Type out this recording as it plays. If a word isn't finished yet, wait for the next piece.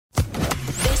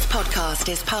podcast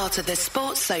is part of the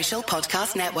Sports Social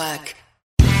Podcast Network.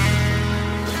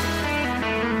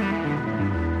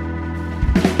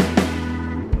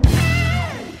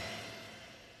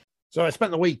 So I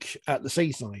spent the week at the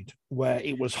seaside where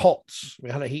it was hot. We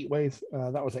had a heat wave.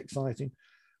 That was exciting.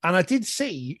 And I did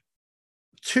see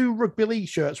 2 rugby league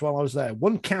shirts while I was there.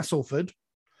 One Castleford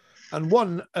and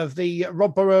one of the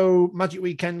Rob Burrow Magic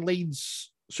Weekend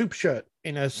Leeds super shirt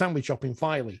in a sandwich shop in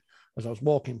Filey as I was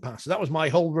walking past. So that was my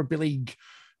whole rugby league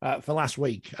for last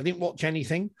week. I didn't watch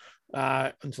anything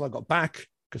until I got back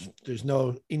because there's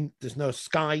no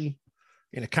Sky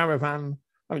in a caravan.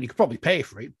 I mean, you could probably pay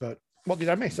for it, but what did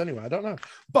I miss anyway? I don't know.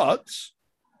 But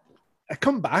I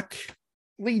come back.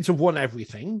 Leeds have won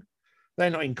everything. They're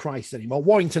not in Christ anymore.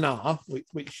 Warrington are,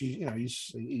 which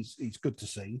he's good to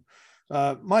see.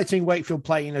 My team Wakefield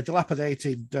play in a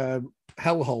dilapidated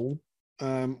hellhole,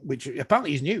 which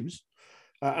apparently is news,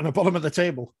 and the bottom of the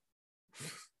table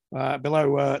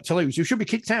below Toulouse, who should be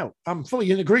kicked out. I'm fully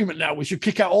in agreement now. We should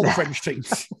kick out all the French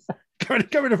teams.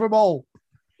 Get rid of them all.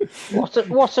 What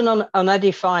an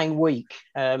unedifying week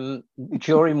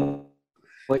during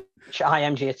which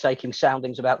IMG are taking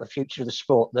soundings about the future of the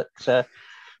sport that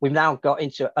we've now got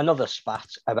into another spat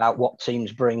about what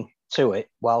teams bring to it,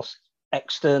 whilst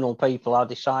external people are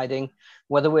deciding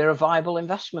whether we're a viable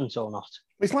investment or not.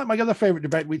 It's like my other favourite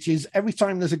debate, which is every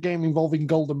time there's a game involving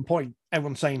Golden Point,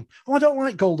 everyone's saying, "Oh, I don't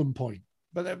like Golden Point."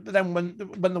 But then when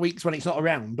the weeks when it's not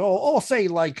around, or say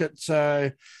like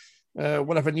at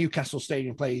whatever Newcastle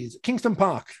Stadium plays, Kingston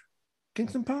Park.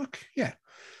 Kingston Park? Yeah.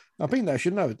 I've been there,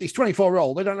 should know. It's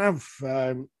 24-year-old. They don't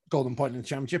have Golden Point in the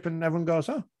Championship, and everyone goes,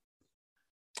 oh.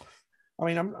 I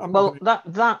mean,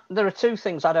 that there are 2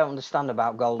 things I don't understand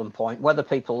about Golden Point, whether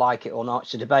people like it or not.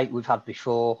 It's a debate we've had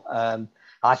before.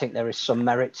 I think there is some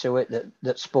merit to it,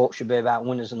 that sport should be about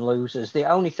winners and losers. The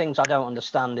only things I don't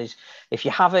understand is if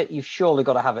you have it, you've surely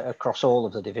got to have it across all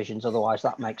of the divisions. Otherwise,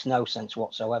 that makes no sense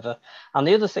whatsoever. And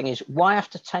the other thing is, why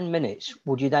after 10 minutes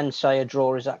would you then say a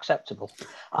draw is acceptable?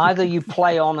 Either you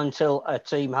play on until a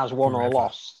team has won or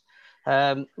lost.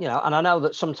 And I know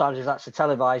that sometimes if that's a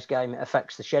televised game, it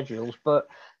affects the schedules, but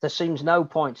there seems no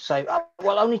point to say, oh,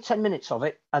 well, only 10 minutes of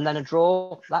it and then a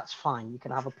draw. That's fine. You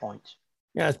can have a point.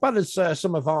 Yeah, as bad as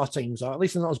some of our teams are, at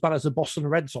least they're not as bad as the Boston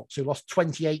Red Sox, who lost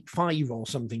 28-5 or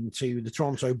something to the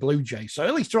Toronto Blue Jays. So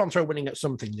at least Toronto are winning at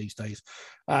something these days.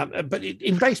 But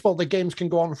in baseball, the games can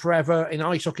go on forever. In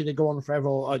ice hockey, they go on forever,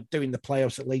 or doing the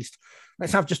playoffs at least.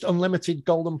 Let's have just unlimited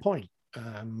Golden Point.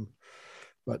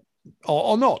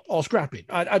 Or not, or scrap it.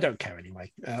 I don't care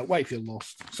anyway. Wakefield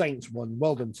lost. Saints won.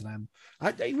 Well done to them.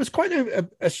 It was quite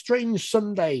a strange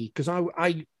Sunday because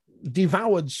I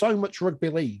devoured so much rugby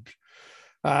league.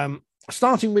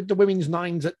 Starting with the women's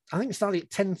nines, I think it started at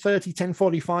 10:30,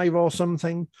 10:45 or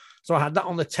something. So I had that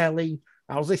on the telly.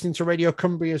 I was listening to Radio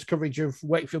Cumbria's coverage of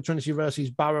Wakefield Trinity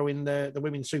versus Barrow in the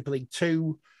Women's Super League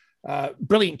 2.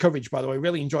 Brilliant coverage, by the way.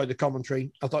 Really enjoyed the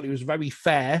commentary. I thought it was very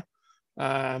fair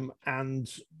and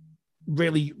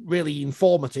really, really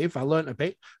informative. I learned a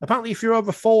bit. Apparently, if you're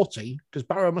over 40, because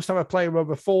Barrow must have a player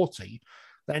over 40,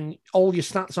 then all your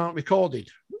stats aren't recorded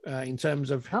in terms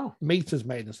of meters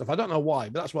made and stuff. I don't know why,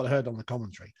 but that's what I heard on the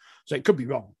commentary. So it could be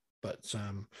wrong, but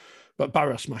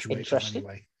Barrow smashed Wakefield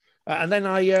anyway. And then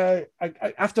I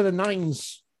after the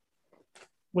nines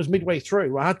was midway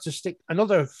through, I had to stick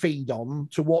another feed on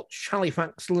to watch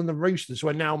Halifax, London Roosters, who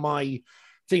are now my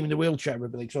team in the wheelchair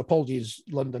rugby league. So apologies,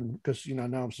 London, because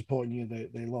now I'm supporting you.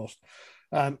 They lost.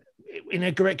 In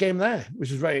a great game there,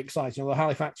 which was very exciting. Although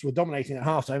Halifax were dominating at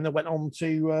halftime, they went on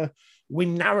to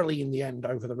win narrowly in the end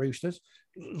over the Roosters.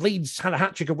 Leeds had a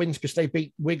hat-trick of wins because they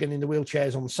beat Wigan in the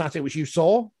wheelchairs on Saturday, which you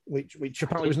saw, which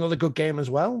apparently was another good game as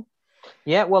well.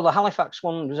 Yeah, well, the Halifax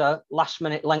one was a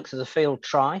last-minute length of the field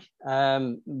try,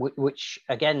 which,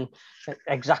 again,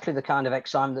 exactly the kind of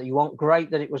excitement that you want.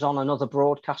 Great that it was on another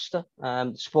broadcaster.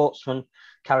 The Sportsman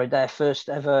carried their first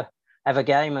ever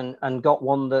game and got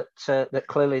one that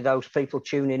clearly those people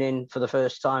tuning in for the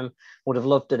first time would have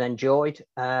loved and enjoyed.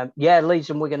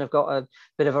 Leeds and Wigan have got a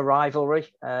bit of a rivalry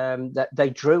that they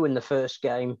drew in the first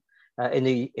game in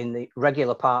the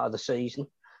regular part of the season.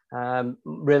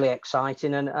 Really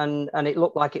exciting, and it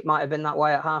looked like it might have been that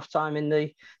way at halftime in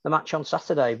the match on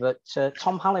Saturday. But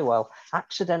Tom Halliwell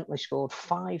accidentally scored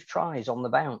 5 tries on the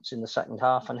bounce in the second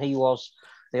half, and he was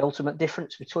the ultimate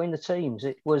difference between the teams.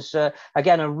 It was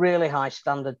again a really high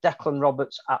standard. Declan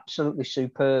Roberts absolutely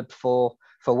superb for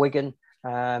Wigan,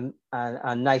 and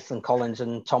Nathan Collins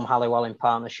and Tom Halliwell in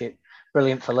partnership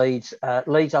brilliant for Leeds.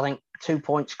 Leeds, I think, 2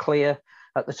 points clear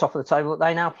at the top of the table.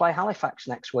 They now play Halifax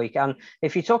next week. And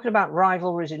if you're talking about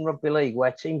rivalries in rugby league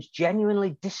where teams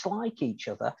genuinely dislike each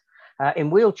other, In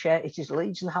wheelchair, it is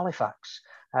Leeds and Halifax.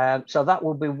 So that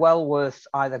will be well worth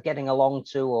either getting along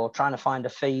to or trying to find a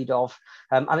feed of.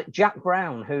 And Jack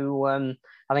Brown, who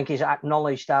I think is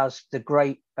acknowledged as the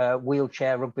great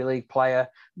wheelchair rugby league player,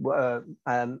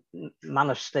 man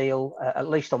of steel, at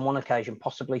least on one occasion,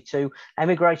 possibly two,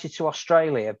 emigrated to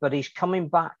Australia, but he's coming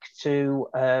back to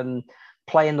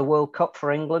play in the World Cup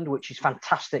for England, which is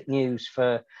fantastic news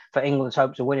for England's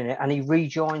hopes of winning it. And he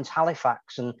rejoins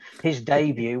Halifax, and his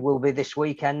debut will be this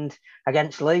weekend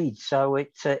against Leeds. So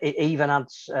it even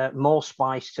adds more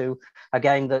spice to a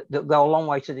game that go a long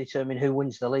way to determine who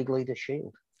wins the League Leaders'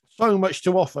 Shield. So much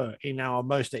to offer in our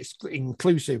most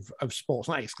inclusive of sports.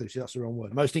 Not exclusive, that's the wrong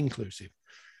word. Most inclusive.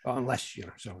 Unless,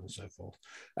 so on and so forth.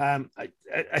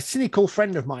 A cynical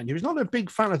friend of mine who's not a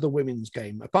big fan of the women's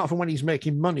game, apart from when he's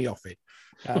making money off it,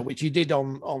 which he did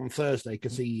on Thursday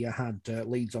because he had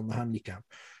Leeds on the handicap.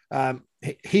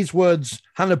 His words,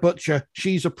 Hannah Butcher,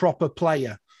 she's a proper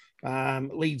player.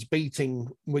 Leeds beating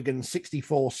Wigan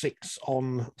 64-6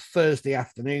 on Thursday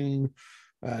afternoon.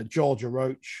 Georgia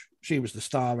Roach, she was the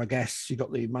star, I guess. She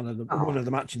got the man of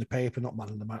the match in the paper, not man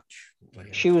of the match.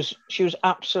 She was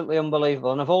absolutely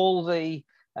unbelievable. And of all the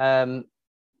Man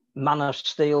of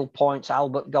Steel points,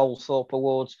 Albert Goldthorpe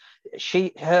awards,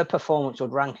 her performance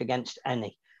would rank against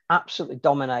any. Absolutely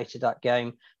dominated that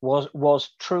game. Was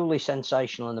truly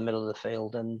sensational in the middle of the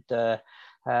field. And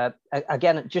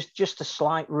again, just a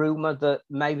slight rumor that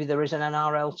maybe there is an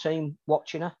NRL team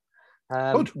watching her.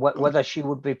 Whether she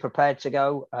would be prepared to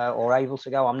go or able to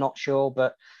go, I'm not sure,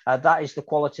 but that is the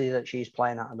quality that she's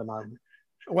playing at the moment.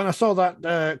 When I saw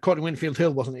that Courtney Winfield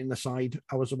Hill wasn't in the side,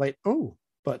 I was about,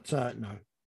 but no,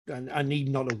 I need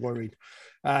not have worried.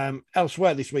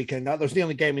 Elsewhere this weekend, that was the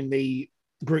only game in the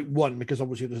Group 1 because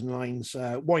obviously there's nines.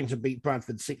 Warrington beat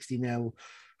Bradford 60-0.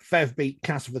 Fev beat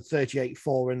Castleford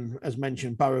 38-4, and as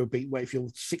mentioned, Barrow beat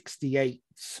Wakefield 68-4.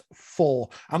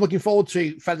 I'm looking forward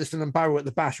to Featherstone and Barrow at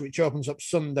the Bash, which opens up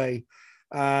Sunday,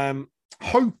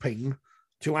 hoping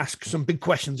to ask some big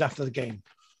questions after the game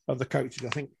of the coaches. I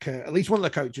think at least one of the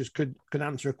coaches could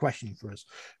answer a question for us.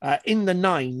 In the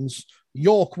nines,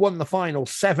 York won the final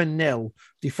 7-0,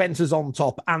 defences on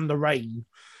top and the rain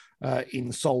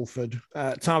in Salford.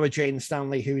 Tara Jane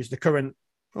Stanley, who is the current,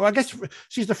 well, I guess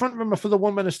she's the front runner for the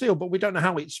one man of steel, but we don't know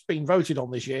how it's been voted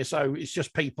on this year. So it's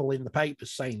just people in the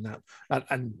papers saying that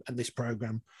and this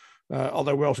programme.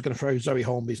 Although we're also going to throw Zoe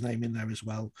Hornby's name in there as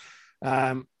well.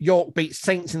 York beat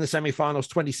Saints in the semi-finals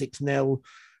 26-0.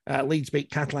 Leeds beat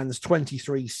Catalans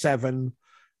 23-7.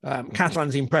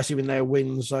 Catalans impressive in their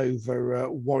wins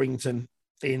over Warrington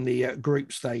in the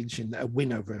group stage, in a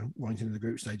win over Warrington in the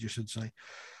group stage, I should say.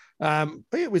 But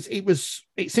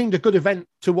it seemed a good event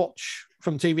to watch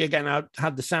from TV. Again, I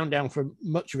had the sound down for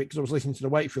much of it because I was listening to the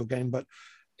Wakefield game, but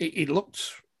it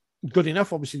looked good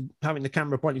enough. Obviously, having the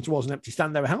camera pointing towards an empty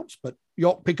stand there helps, but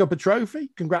York pick up a trophy.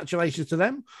 Congratulations to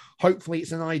them. Hopefully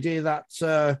it's an idea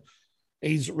that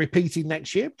is repeated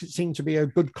next year, because it seemed to be a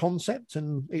good concept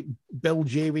and it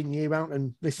builds year in, year out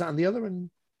and this, that and the other. And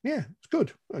yeah, it's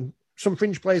good. And some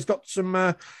fringe players got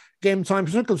some game time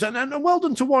for circles. And well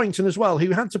done to Warrington as well, who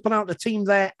had to put out the team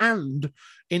there and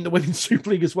in the Women's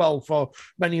Super League as well for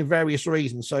many and various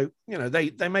reasons. So,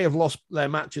 they may have lost their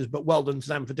matches, but well done to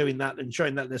them for doing that and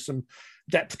showing that there's some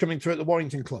depth coming through at the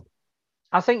Warrington club.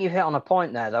 I think you've hit on a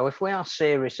point there, though. If we are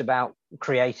serious about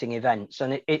creating events,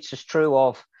 and it's as true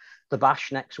of the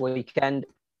Bash next weekend,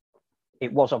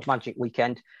 it was of Magic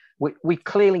Weekend, we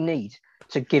clearly need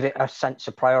to give it a sense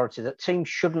of priority that teams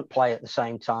shouldn't play at the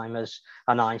same time as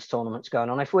a nines tournament's going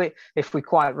on. If we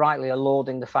quite rightly are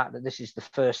lauding the fact that this is the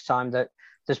first time that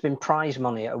there's been prize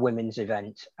money at a women's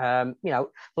event,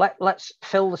 let's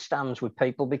fill the stands with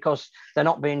people because they're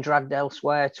not being dragged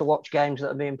elsewhere to watch games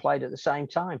that are being played at the same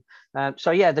time. The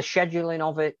scheduling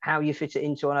of it, how you fit it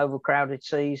into an overcrowded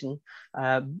season,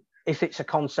 if it's a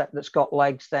concept that's got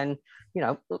legs, then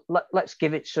let's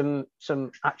give it some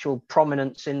actual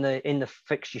prominence in the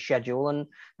fixture schedule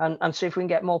and see if we can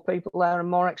get more people there and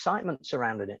more excitement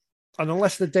surrounding it. And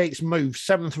unless the dates move,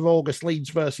 7th of August Leeds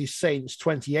versus Saints,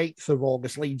 28th of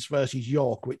August Leeds versus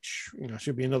York, which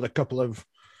should be another couple of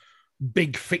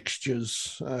big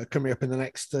fixtures coming up in the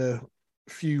next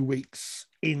few weeks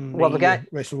in the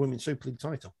rest of the Women's Super League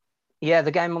title. Yeah,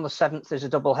 the game on the 7th is a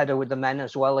double header with the men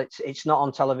as well. It's not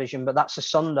on television, but that's a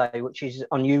Sunday, which is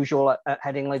unusual at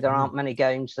Headingley. There aren't many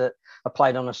games that are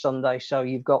played on a Sunday. So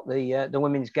you've got the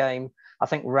women's game, I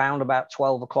think, round about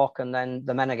 12 o'clock, and then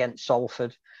the men against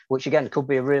Salford, which again could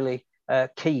be a really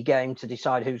key game to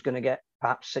decide who's going to get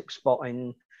perhaps sixth spot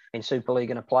in in Super League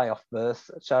and a playoff berth.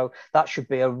 So that should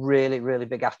be a really, really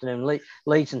big afternoon.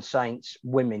 Leeds and Saints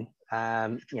women,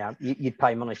 you'd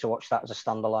pay money to watch that as a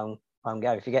standalone home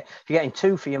game. If you're getting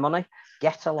 2 for your money,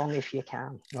 get along if you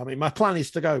can. I mean, my plan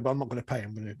is to go, but I'm not going to pay.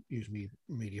 I'm going to use me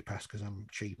media pass because I'm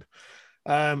cheap.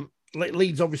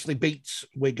 Leeds obviously beats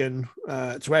Wigan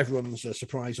to everyone's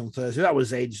surprise on Thursday. That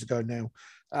was ages ago now.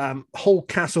 Hull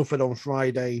Castleford on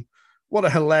Friday. What a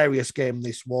hilarious game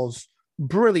this was.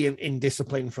 Brilliant in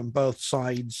discipline from both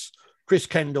sides. Chris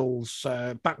Kendall's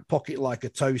back pocket like a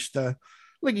toaster.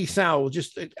 Liggy Sowell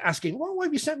just asking, why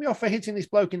have you sent me off for hitting this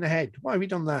bloke in the head? Why have you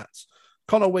done that?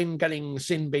 Connor Wynn getting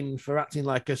sin bin for acting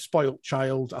like a spoilt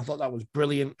child. I thought that was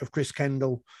brilliant of Chris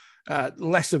Kendall.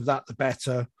 Less of that, the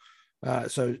better.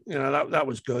 So, that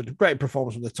was good. Great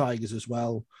performance from the Tigers as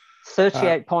well.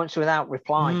 38 points without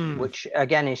reply, which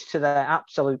again is to their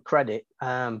absolute credit.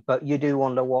 But you do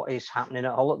wonder what is happening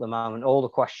at Hull at the moment. All the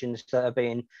questions that are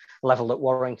being levelled at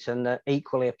Warrington are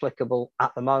equally applicable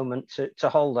at the moment to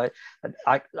Hull.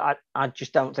 I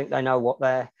just don't think they know what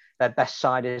their best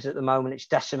side is at the moment. It's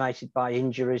decimated by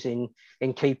injuries in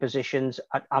key positions.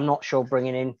 I'm not sure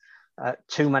bringing in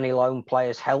too many lone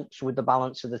players helps with the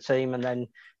balance of the team. And then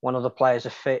when other players are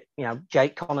fit,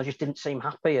 Jake Connor just didn't seem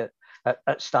happy at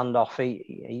standoff.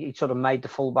 He sort of made the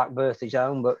fullback berth his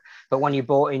own, but when you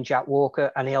brought in Jack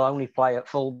Walker and he'll only play at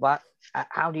fullback,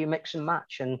 how do you mix and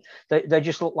match? And they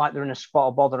just look like they're in a spot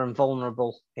of bother and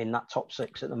vulnerable in that top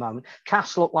 6 at the moment.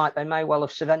 Cass look like they may well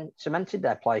have cemented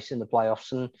their place in the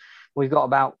playoffs, and we've got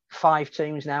about 5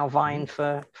 teams now vying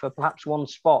for perhaps one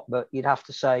spot, but you'd have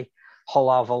to say Hull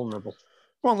are vulnerable.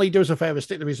 Well, Lee, do us a favour,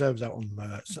 stick the reserves out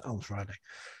on Friday.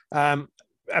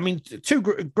 I mean, 2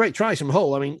 great tries from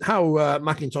Hull. I mean, how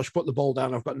McIntosh put the ball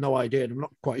down, I've got no idea. I'm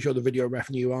not quite sure the video ref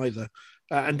knew either.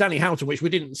 And Danny Houghton, which we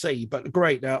didn't see, but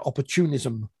great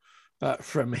opportunism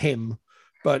from him.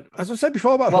 But as I said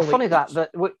before about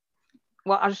Hull...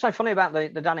 I just say funny about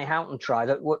the Danny Houghton try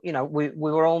that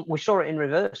we saw it in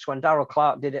reverse when Darrell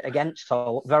Clark did it against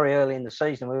Hull very early in the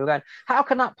season. We were going, how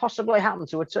can that possibly happen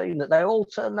to a team that they all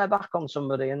turn their back on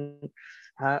somebody? And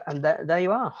there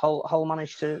you are. Hull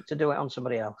managed to do it on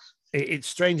somebody else. It's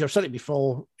strange. I've said it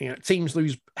before. Teams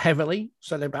lose heavily.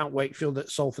 Said about Wakefield at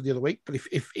Salford the other week. But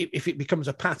if it becomes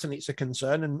a pattern, it's a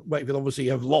concern. And Wakefield obviously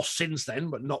have lost since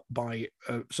then, but not by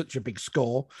such a big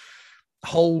score.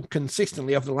 Hull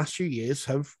consistently over the last few years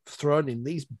have thrown in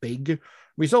these big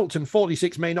results, and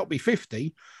 46 may not be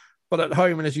 50, but at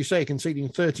home, and as you say, conceding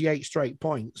 38 straight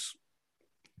points,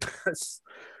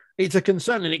 it's a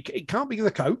concern, and it can't be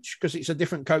the coach because it's a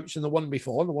different coach than the one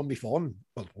before, and the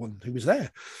one who was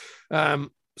there.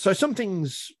 So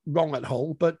something's wrong at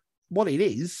Hull, but what it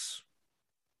is,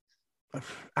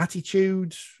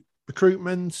 attitude,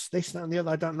 recruitment, this, that, and the other,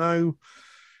 I don't know.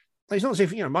 It's not as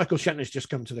if, Michael Shenton's just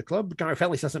come to the club. Gareth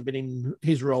Ellis hasn't been in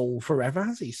his role forever,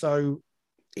 has he? So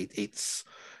it's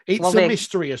a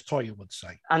mystery, as Toya would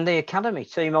say. And the academy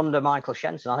team under Michael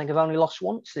Shenton, I think, have only lost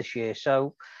once this year.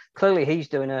 So clearly he's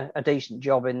doing a decent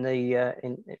job in the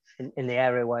in the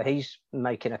area where he's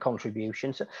making a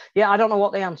contribution. So, I don't know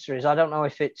what the answer is. I don't know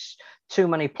if it's too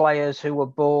many players who were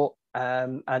bought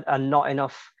and not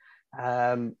enough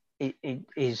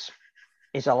is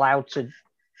allowed to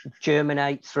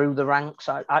germinate through the ranks.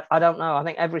 I don't know. I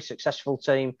think every successful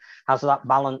team has that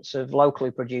balance of locally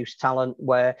produced talent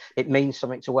where it means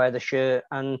something to wear the shirt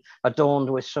and adorned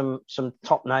with some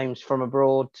top names from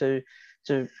abroad to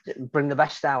bring the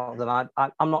best out of them.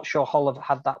 I'm not sure Hull have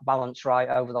had that balance right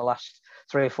over the last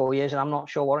 3 or 4 years, and I'm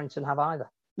not sure Warrington have either.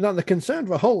 No, the concern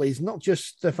for Hull is not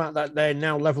just the fact that they're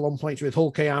now level on points with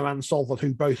Hull, KR and Salford,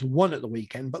 who both won at the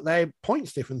weekend, but their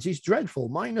points difference is dreadful.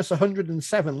 Minus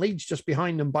 107, Leeds just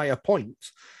behind them by a point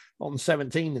on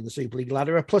 17 in the Super League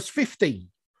ladder, a plus 15.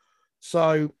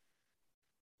 So,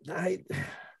 I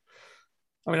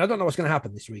don't know what's going to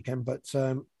happen this weekend, but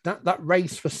that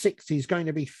race for 6 is going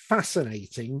to be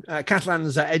fascinating.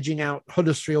 Catalans are edging out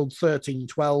Huddersfield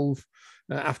 13-12,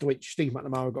 after which Steve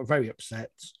McNamara got very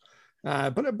upset.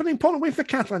 But an important win for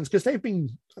Catalans because they've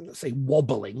been, let's say,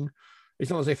 wobbling.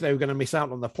 It's not as if they were going to miss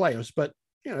out on the playoffs, but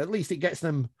at least it gets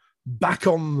them back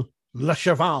on Le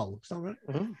Cheval. Is that right?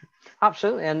 Mm-hmm.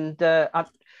 Absolutely, and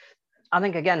I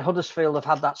think again Huddersfield have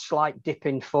had that slight dip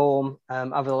in form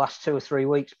over the last 2 or 3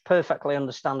 weeks. Perfectly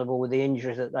understandable with the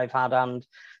injuries that they've had and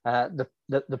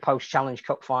the post-Challenge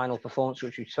Cup final performance,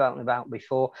 which we've spoken about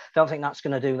before. Don't think that's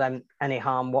going to do them any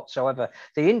harm whatsoever.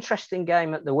 The interesting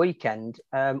game at the weekend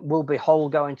will be Hull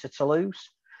going to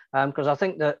Toulouse. because I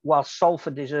think that while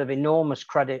Salford deserve enormous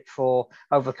credit for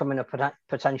overcoming a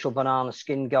potential banana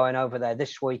skin going over there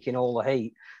this week in all the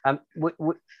heat,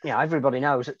 everybody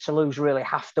knows that Toulouse really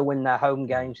have to win their home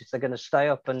games if they're going to stay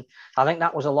up. And I think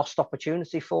that was a lost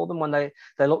opportunity for them when they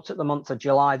looked at the month of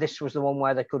July. This was the one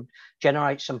where they could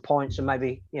generate some points and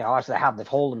maybe, as they've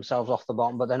hauled themselves off the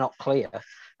bottom, but they're not clear.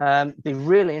 Be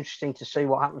really interesting to see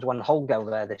what happens when Hull go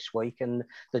there this week and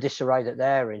the disarray that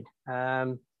they're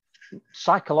in.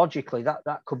 Psychologically,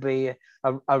 that could be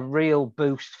a real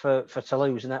boost for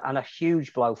Toulouse and a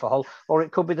huge blow for Hull, or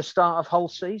it could be the start of Hull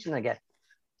season again.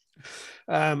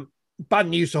 Bad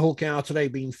news to Hull KR today,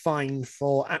 being fined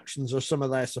for actions of some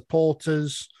of their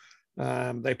supporters.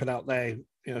 They put out their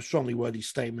strongly worded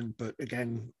statement, but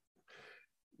again,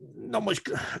 not much.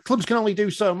 Clubs can only do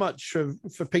so much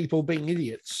for people being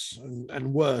idiots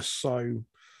and worse. So,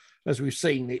 as we've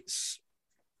seen, it's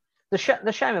the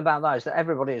shame about that is that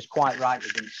everybody has quite rightly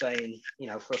been saying,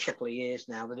 for a couple of years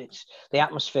now, that it's the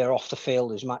atmosphere off the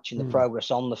field is matching the progress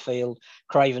on the field.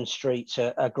 Craven Street's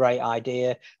a great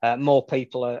idea. More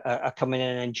people are coming in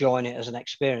and enjoying it as an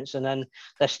experience, and then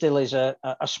there still is a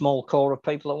small core of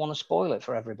people that want to spoil it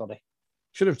for everybody.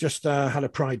 Should have just had a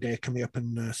Pride Day coming up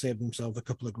and saved themselves a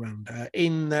couple of grand.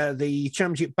 In the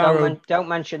Championship, Barrow... Don't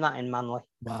mention that in Manly.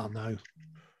 Well, no.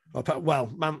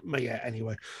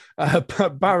 Anyway.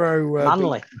 Barrow...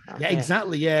 Manly.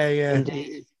 Exactly, yeah.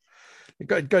 Indeed.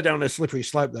 Go down a slippery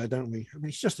slope there, don't we? I mean,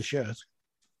 it's just a shirt.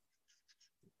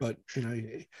 But,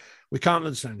 we can't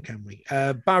understand, can we?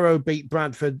 Barrow beat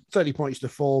Bradford 30 points to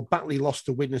 4. Batley lost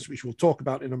to Widnes, which we'll talk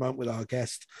about in a moment with our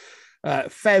guest.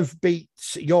 Fev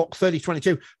beats York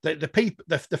 30-22. The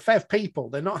Fev people,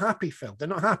 they're not happy, Phil. They're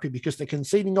not happy because they're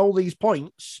conceding all these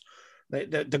points. They're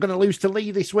going to lose to Lee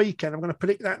this weekend. I'm going to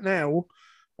predict that now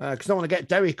because I don't want to get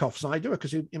Derek offside, do I?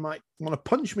 Because he might want to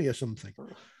punch me or something.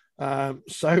 What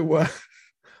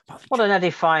an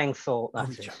edifying thought that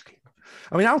is. Joking.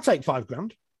 I mean, I'll take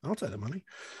 $5,000. I'll take the money.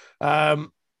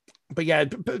 But yeah,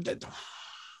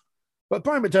 but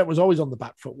Brian McDermott was always on the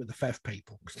back foot with the Fev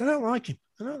people because they don't like him.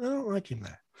 They don't like him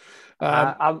there.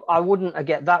 I wouldn't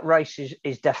get that race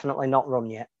is definitely not run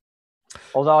yet.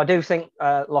 Although I do think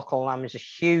Lachlan Lamb is a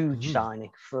huge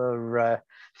signing for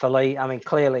Lee. I mean,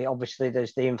 clearly, obviously,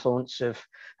 there's the influence of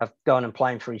going and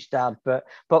playing for his dad, but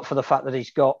for the fact that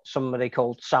he's got somebody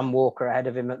called Sam Walker ahead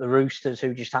of him at the Roosters,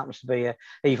 who just happens to be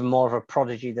even more of a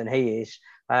prodigy than he is,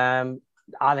 I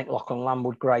think Lachlan Lamb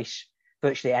would grace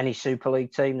virtually any Super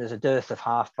League team. There's a dearth of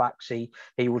halfbacks.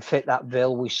 He would fit that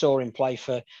bill. We saw him play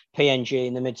for PNG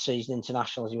in the mid-season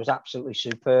internationals. He was absolutely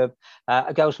superb.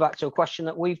 It goes back to a question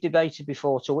that we've debated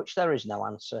before, to which there is no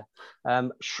answer.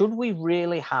 Should we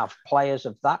really have players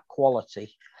of that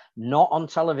quality not on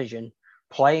television,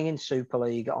 playing in Super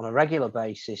League on a regular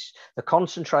basis? The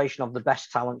concentration of the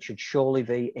best talent should surely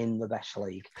be in the best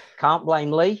league. Can't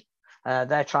blame Lee.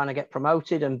 They're trying to get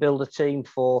promoted and build a team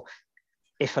for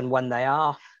if and when they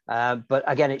are. But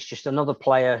again, it's just another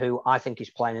player who I think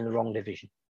is playing in the wrong division.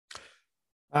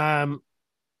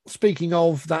 Speaking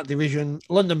of that division,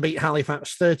 London beat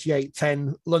Halifax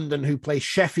 38-10. London, who plays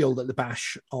Sheffield at the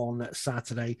Bash on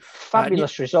Saturday.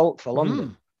 Fabulous result for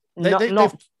London.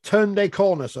 They've turned a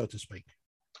corner, so to speak.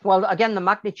 Well, again, the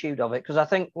magnitude of it, because I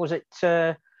think, was it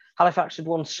Halifax had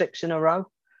won 6 in a row?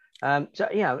 And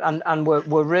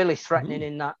we're really threatening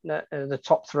in that the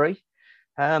top 3.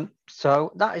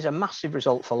 So that is a massive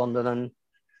result for London, and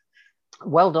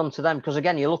well done to them, because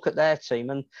again, you look at their team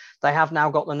and they have now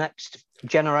got the next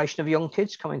generation of young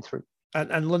kids coming through.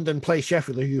 And London play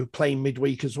Sheffield, who are playing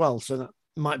midweek as well, so that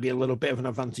might be a little bit of an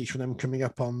advantage for them coming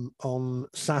up on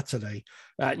Saturday.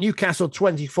 Newcastle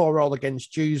 24-all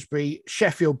against Dewsbury.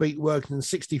 Sheffield beat Workington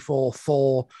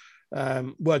 64-4.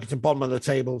 Workington bottom of the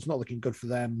table. It's not looking good for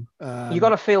them. You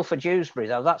got a feel for Dewsbury,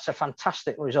 though. That's a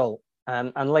fantastic result.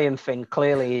 And Liam Finn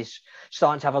clearly is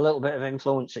starting to have a little bit of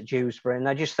influence at Dewsbury, and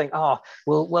they just think,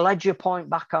 we'll edge a point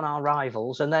back on our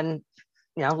rivals, and then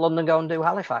London go and do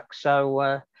Halifax.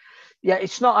 So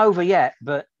it's not over yet,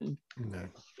 but no.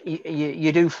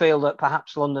 You do feel that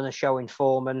perhaps London are showing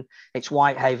form, and it's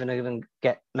Whitehaven who can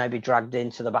get maybe dragged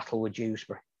into the battle with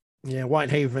Dewsbury. Yeah,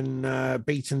 Whitehaven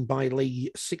beaten by Lee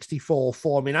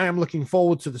 64-4. I mean, I am looking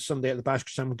forward to the Sunday at the Bash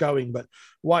because I'm going, but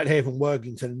Whitehaven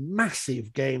Workington,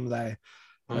 massive game there.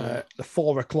 The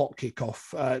 4:00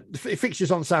 kickoff. The fixtures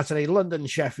on Saturday: London,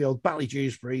 Sheffield, Batley,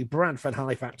 Dewsbury, Bradford,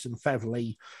 Halifax, and Fev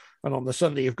Lee. And on the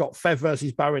Sunday, you've got Fev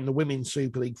versus Barrow in the Women's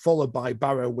Super League, followed by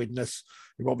Barrow Widnes,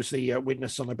 who obviously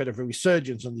witnessed on a bit of a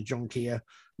resurgence under John Keir.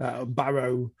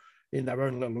 Barrow in their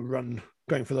own little run,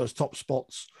 going for those top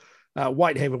spots.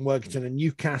 Whitehaven, Workington, and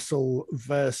Newcastle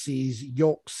versus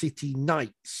York City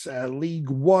Knights. League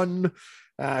One,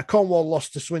 Cornwall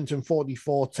lost to Swinton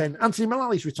 44-10. Anthony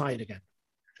Mullally's retired again.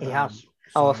 He has.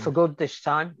 For good this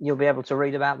time. You'll be able to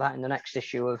read about that in the next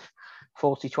issue of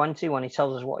 4020 when he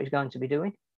tells us what he's going to be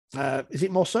doing. Is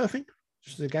it more surfing?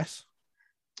 Just a guess.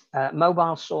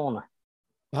 Mobile sauna.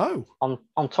 Oh.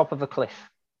 On top of a cliff.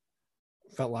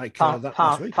 Felt like part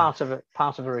of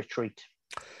a retreat.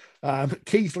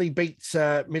 Keighley beats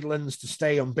Midlands to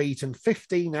stay unbeaten,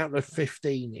 15 out of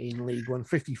 15 in League One,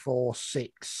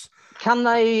 54-6. Can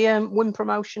they win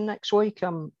promotion next week?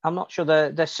 I'm not sure.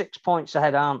 They're 6 points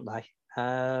ahead, aren't they?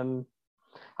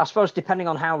 I suppose depending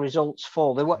on how results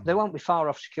fall, they won't be far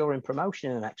off securing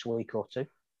promotion in the next week or two.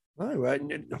 No,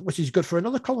 which is good for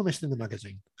another columnist in the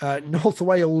magazine. North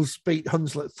Wales beat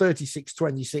Hunslet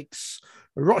 36-26.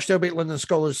 Rochdale beat London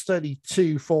Scholars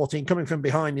 32-14, coming from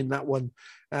behind in that one.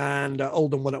 And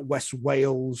Oldham won at West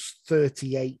Wales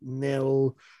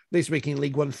 38-0. This week in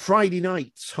League One, Friday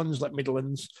night, Hunslet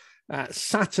Midlands.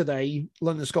 Saturday,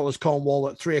 London Scholars Cornwall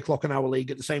at 3 o'clock in our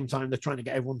league. At the same time, they're trying to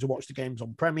get everyone to watch the games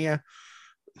on Premier.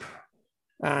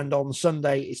 And on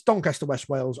Sunday, it's Doncaster West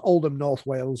Wales, Oldham North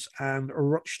Wales, and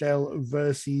Rochdale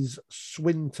versus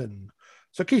Swinton.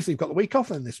 So Keithley've got the week off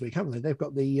then this week, haven't they? They've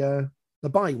got the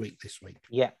bye week this week.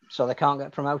 Yeah, so they can't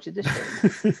get promoted this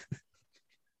week.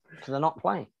 So they're not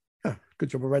playing. Oh, good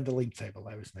job. I read the league table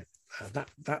there, isn't it?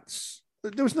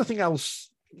 There was nothing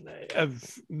else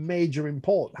of major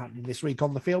import happening this week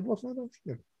on the field, wasn't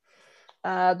there?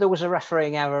 There was a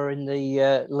refereeing error in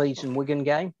the Leeds and Wigan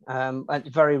game. It's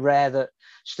very rare that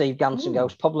Steve Ganson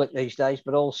goes public these days,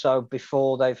 but also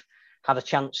before they've had a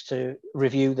chance to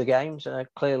review the games.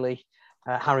 Clearly,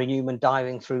 Harry Newman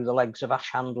diving through the legs of Ash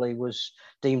Handley was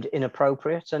deemed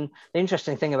inappropriate. And the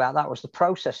interesting thing about that was the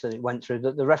process that it went through,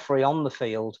 that the referee on the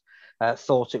field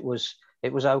thought it was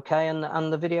okay,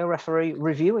 and the video referee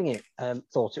reviewing it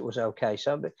thought it was okay.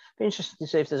 So it'd be interesting to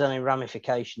see if there's any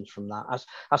ramifications from that.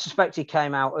 I suspect he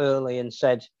came out early and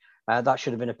said that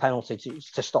should have been a penalty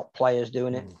to stop players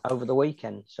doing it over the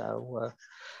weekend. So,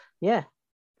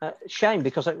 shame,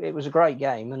 because it was a great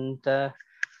game and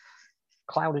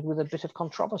clouded with a bit of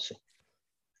controversy.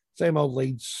 Same old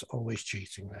Leeds, always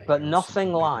cheating. But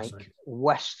nothing like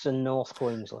West and North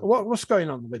Queensland. What's going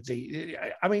on with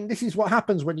this is what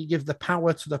happens when you give the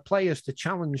power to the players to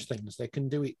challenge things. They can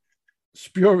do it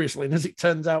spuriously, and as it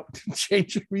turns out,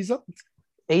 change the result.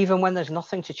 Even when there's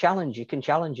nothing to challenge, you can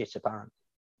challenge it, apparently.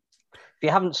 If you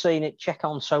haven't seen it, check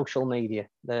on social media.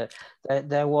 There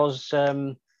was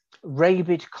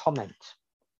rabid comment.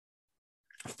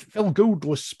 Phil Gould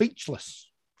was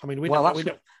speechless. I mean, we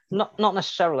don't. Not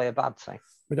necessarily a bad thing.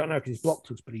 We don't know because he's blocked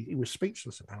us, but he was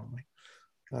speechless apparently.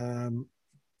 I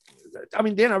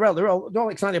mean, the NRL, they're all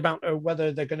excited about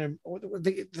whether they're going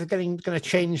to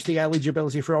change the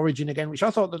eligibility for Origin again, which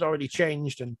I thought they'd already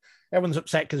changed, and everyone's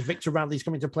upset because Victor Radley's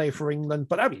coming to play for England.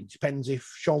 But I mean, it depends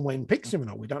if Sean Wayne picks him or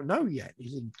not. We don't know yet.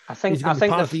 I think part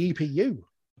of the EPU.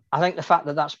 I think the fact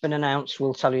that that's been announced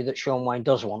will tell you that Sean Wayne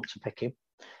does want to pick him.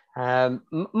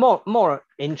 More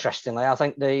interestingly, I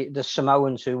think the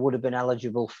Samoans who would have been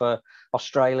eligible for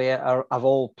Australia have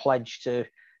all pledged to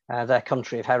their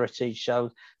country of heritage.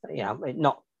 So,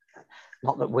 not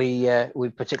that we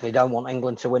particularly don't want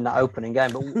England to win that opening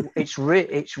game, but it's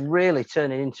really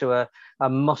turning into a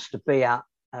must-be at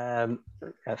a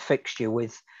fixture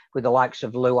with the likes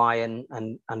of Luai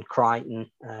and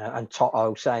Crichton and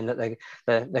Toto saying that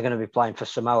they're going to be playing for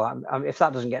Samoa. I mean, if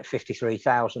that doesn't get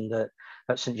 53,000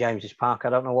 at St James's Park, I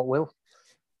don't know what will.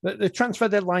 The transfer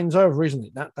deadline's over, isn't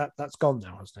it? That's gone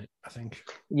now, hasn't it? I think.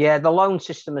 Yeah, the loan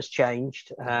system has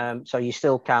changed, so you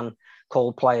still can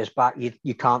call players back.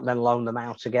 You can't then loan them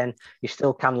out again. You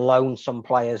still can loan some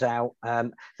players out. I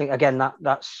think again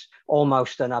that's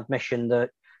almost an admission that,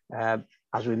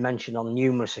 as we mentioned on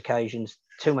numerous occasions,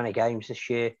 too many games this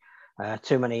year,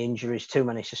 too many injuries, too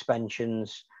many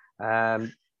suspensions.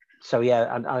 So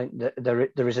yeah, and I think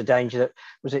there is a danger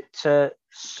that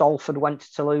Salford went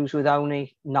to Toulouse with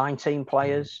only 19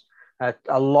 players.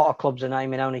 A lot of clubs are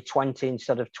naming only 20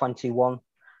 instead of 21.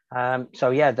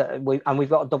 So yeah, we've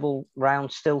got a double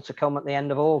round still to come at the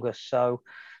end of August. So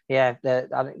yeah,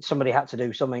 I think somebody had to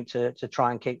do something to try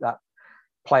and keep that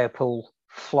player pool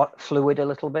fluid a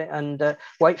little bit, and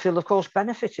Wakefield of course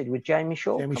benefited with Jamie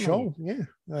Shaw.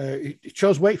 It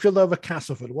chose Wakefield over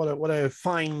Castleford. What a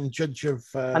fine judge of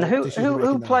and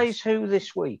who plays who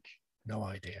this week? No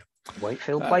idea.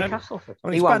 Wakefield play Castleford.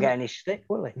 He won't get any stick,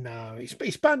 will he? No,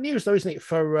 it's bad news though, isn't it,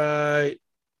 for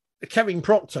Kevin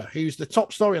Proctor, who's the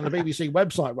top story on the BBC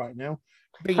website right now.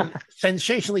 being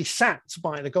sensationally sacked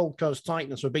by the Gold Coast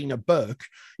Titans for being a Burke,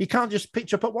 he can't just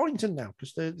pitch up at Warrington now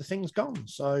because the thing's gone.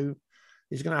 So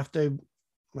he's going to have to,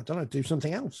 I don't know, do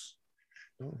something else.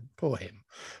 Oh, poor him.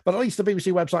 But at least the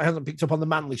BBC website hasn't picked up on the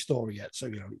Manly story yet.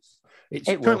 So, it's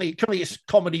currently it's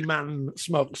comedy man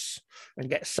smokes and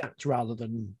gets sacked rather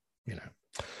than,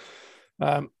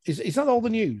 is that all the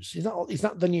news? Is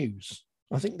that the news?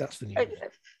 I think that's the news.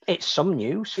 It's some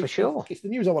news for sure. It's the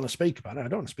news I want to speak about. I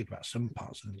don't want to speak about some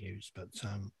parts of the news, but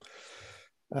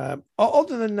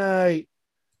other than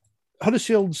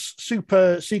Huddersfield's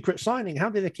super secret signing, how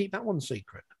did they keep that one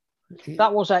secret?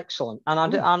 That was excellent, and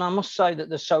I must say that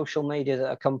the social media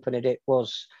that accompanied it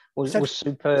was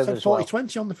superb as well.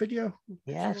 Forty20 on the video.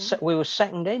 Yeah, so we were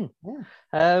second in.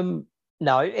 Yeah.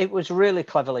 No, it was really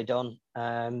cleverly done.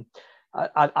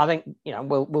 I think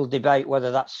we'll debate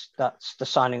whether that's the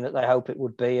signing that they hope it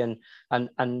would be, and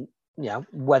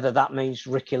whether that means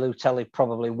Ricky Lutelli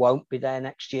probably won't be there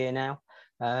next year now.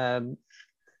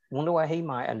 Wonder where he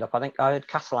might end up. I think I heard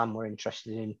Catalan were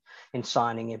interested in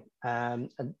signing him.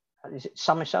 And is it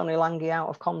Samisoni Langi out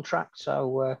of contract?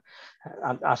 So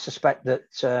I suspect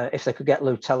that if they could get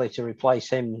Lutelli to replace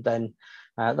him, then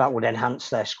that would enhance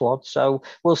their squad. So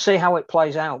we'll see how it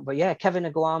plays out. But yeah, Kevin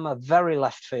Aguama, very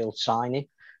left field signing,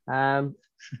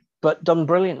 but done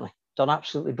brilliantly, done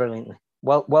absolutely brilliantly.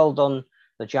 Well done,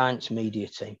 the Giants media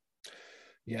team.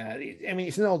 Yeah, I mean,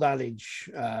 it's an old adage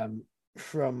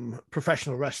from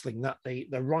professional wrestling that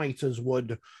the writers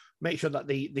would make sure that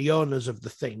the owners of the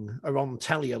thing are on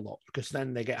telly a lot, because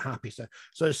then they get happy. So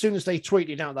as soon as they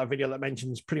tweeted out that video that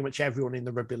mentions pretty much everyone in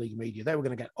the rugby league media, they were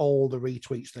going to get all the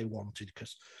retweets they wanted.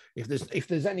 Because if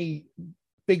there's any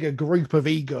bigger group of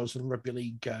egos than rugby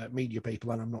league media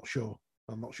people, and I'm not sure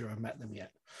I've met them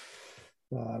yet.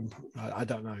 I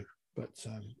don't know, but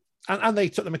and they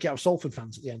took the mickey out of Salford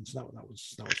fans at the end, so that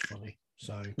was funny.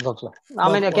 So lovely.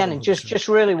 I mean, again, just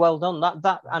really well done.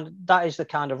 That is the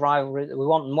kind of rivalry that we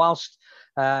want. And whilst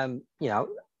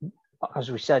as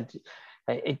we said,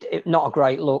 it not a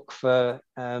great look for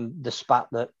the spat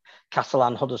that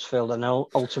Catalan, Huddersfield, and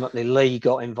ultimately Lee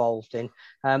got involved in.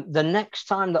 The next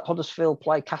time that Huddersfield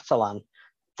play Catalan,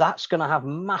 that's going to have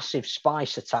massive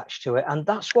spice attached to it. And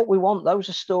that's what we want. Those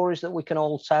are stories that we can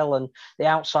all tell and the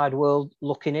outside world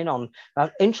looking in on.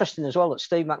 Interesting as well that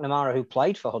Steve McNamara, who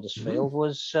played for Huddersfield,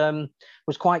 was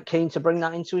quite keen to bring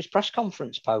that into his press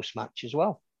conference post-match as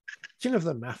well. 10 of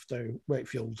them after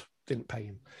Wakefield didn't pay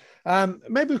him.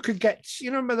 Maybe we could get,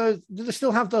 do they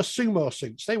still have those sumo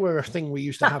suits? They were a thing we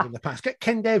used to have in the past. Get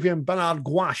Ken Davey and Bernard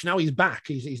Gouache. Now he's back.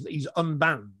 He's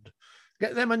unbanned.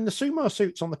 Get them in the sumo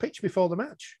suits on the pitch before the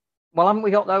match. Well, haven't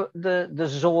we got the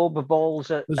Zorb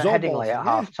balls at Headingley at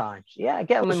half time? Yeah,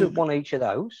 get them in one each of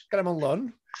those. Get them on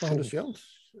loan for Huddersfield.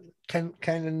 Ken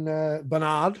and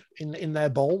Bernard in their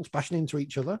balls, bashing into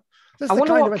each other. That's the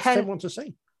kind of entertainment I want to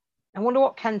see. I wonder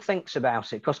what Ken thinks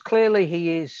about it, because clearly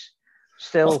he is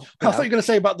still. I thought you were going to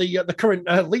say about the current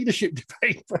leadership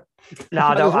debate. No,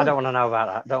 I don't want to know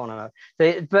about that. Don't want to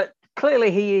know. But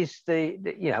clearly he is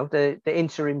the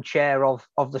interim chair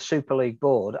of the Super League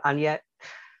board, and yet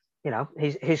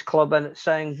his club and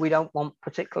saying we don't want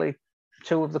particularly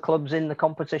two of the clubs in the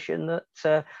competition that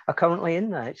are currently in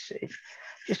there. It's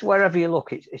just wherever you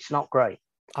look, it's not great.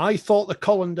 I thought the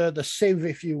colander, the sieve,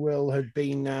 if you will, had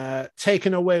been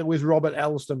taken away with Robert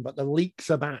Elston, but the leaks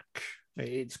are back.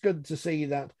 It's good to see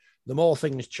that the more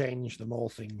things change, the more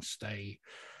things stay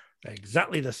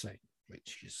exactly the same,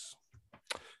 which is...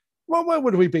 Well, where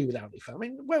would we be without it? I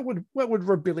mean, where would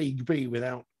rugby league be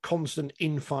without constant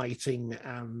infighting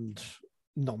and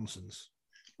nonsense?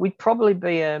 We'd probably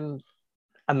be a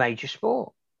major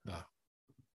sport. Oh.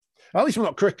 Well, at least we're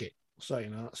not cricket. So,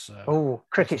 that's...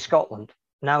 Cricket Scotland.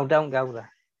 No, don't go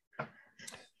there.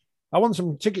 I won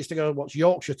some tickets to go watch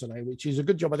Yorkshire today, which is a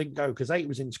good job I didn't go, because A, it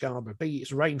was in Scarborough, B,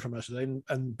 it's rained from us,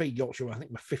 and B, Yorkshire, I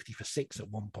think, were 50 for 6 at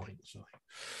one point. So...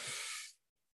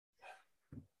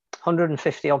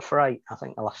 150 odd for 8, I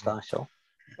think, the last I saw.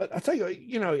 But I tell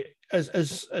you,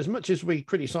 as much as we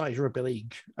criticise rugby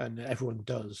league, and everyone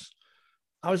does,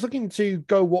 I was looking to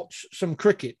go watch some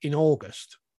cricket in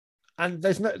August, and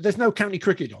there's no county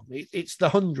cricket on. It's the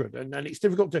 100, and it's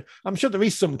difficult to. I'm sure there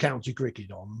is some county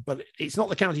cricket on, but it's not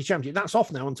the county championship. That's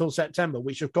off now until September,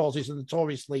 which of course is a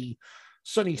notoriously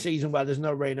sunny season where there's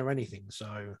no rain or anything.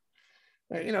 So,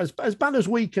 as bad as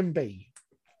we can be,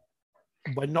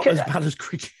 we're not as bad as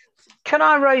cricket. Can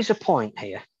I raise a point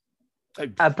here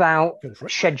about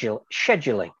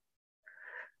scheduling?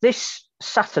 This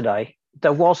Saturday,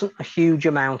 there wasn't a huge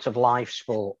amount of live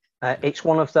sport. It's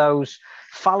one of those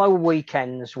fallow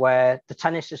weekends where the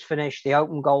tennis has finished, the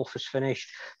open golf has finished,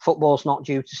 football's not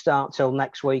due to start till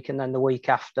next week and then the week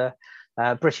after.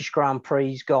 British Grand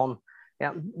Prix's gone.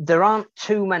 There aren't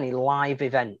too many live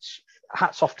events.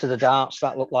 Hats off to the darts.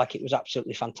 That looked like it was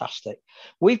absolutely fantastic.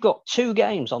 We've got 2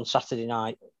 games on Saturday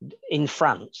night in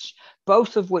France,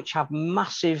 both of which have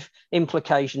massive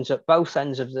implications at both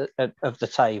ends of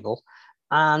the table,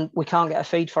 and we can't get a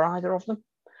feed for either of them.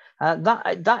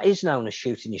 That is known as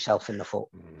shooting yourself in the foot.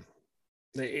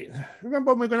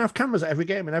 Remember when we're going to have cameras at every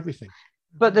game and everything?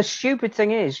 But the stupid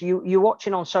thing is, you're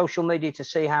watching on social media to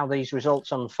see how these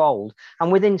results unfold,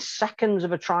 and within seconds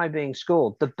of a try being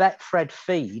scored, the Betfred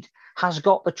feed has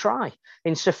got the try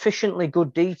in sufficiently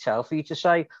good detail for you to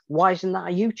say, why isn't that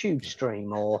a YouTube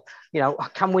stream? Or,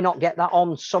 can we not get that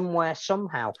on somewhere,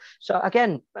 somehow? So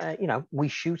again, we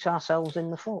shoot ourselves in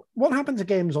the foot. What happened to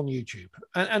games on YouTube?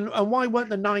 And why weren't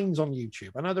the 9s on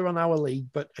YouTube? I know they're on our league,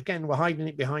 but again, we're hiding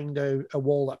it behind a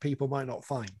wall that people might not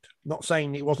find. Not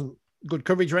saying it wasn't good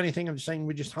coverage or anything. I'm just saying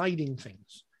we're just hiding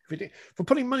things. If we're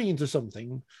putting money into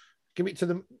something, give it to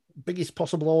the biggest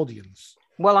possible audience.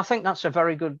 Well, I think that's a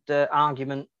very good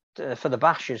argument for the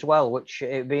Bash as well, which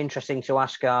it'd be interesting to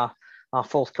ask our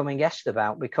forthcoming guest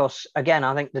about, because again,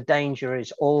 I think the danger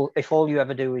is if all you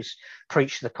ever do is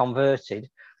preach to the converted,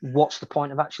 what's the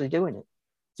point of actually doing it?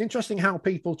 It's interesting how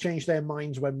people change their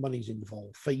minds when money's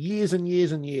involved. For years and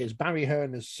years and years, Barry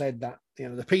Hearn has said that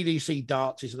the PDC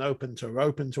darts is open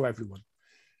to everyone,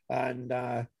 and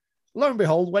lo and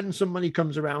behold, when some money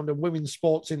comes around and women's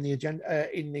sports in the agenda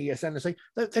in the SNSA,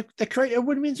 they create a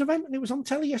women's event, and it was on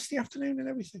telly yesterday afternoon and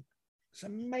everything. It's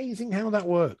amazing how that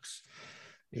works.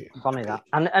 Yeah. Funny that,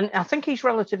 and I think he's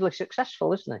relatively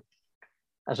successful, isn't he,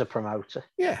 as a promoter?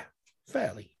 Yeah,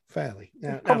 fairly. Probably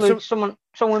someone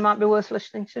might be worth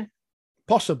listening to.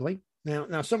 Possibly.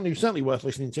 Now, someone who's certainly worth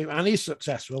listening to and is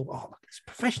successful. Oh, look, it's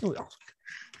professional.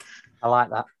 I like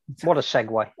that. What a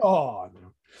segue. Oh,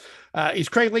 no. Is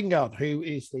Craig Lingard, who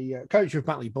is the coach of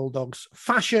Batley Bulldogs,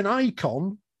 fashion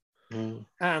icon,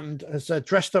 and has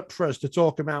dressed up for us to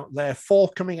talk about their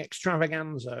forthcoming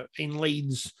extravaganza in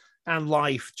Leeds and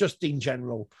life, just in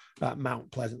general, at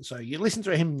Mount Pleasant. So you listen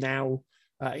to him now.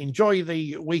 Enjoy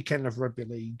the weekend of rugby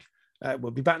league. We'll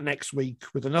be back next week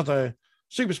with another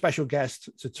super special guest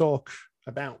to talk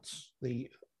about the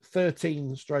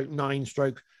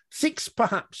 13/9/6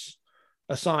 perhaps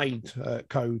aside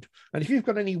code. And if you've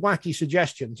got any wacky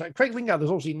suggestions, Craig Lingard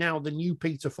is obviously now the new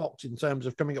Peter Fox in terms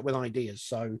of coming up with ideas.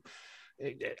 So,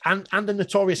 and the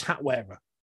notorious hat wearer.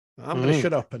 I'm going to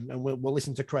shut up and we'll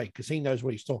listen to Craig because he knows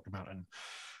what he's talking about. And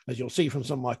as you'll see from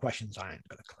some of my questions, I ain't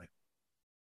got a clue.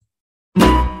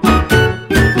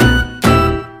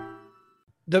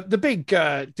 The big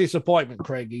disappointment,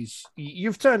 Craig, is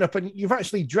you've turned up and you've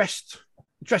actually dressed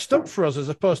up for us as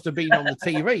opposed to being on the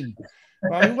TV.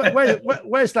 I mean,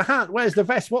 where's the hat? Where's the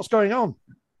vest? What's going on?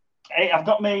 Hey, I've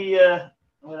got me.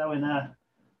 Where are we now?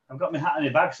 I've got my hat in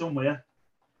my bag somewhere.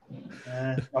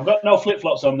 I've got no flip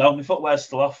flops on though. My footwear's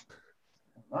still off.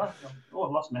 Oh,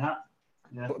 I've lost my hat.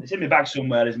 Yeah, it's in my bag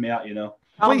somewhere. Is my hat? No,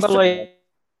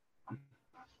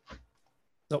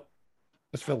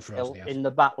 it's Phil for us. In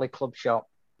the Batley Club shop.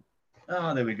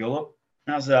 Oh, there we go. Look,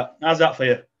 how's that? How's that for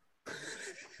you?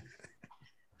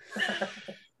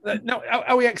 Now,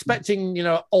 are we expecting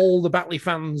all the Batley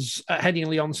fans at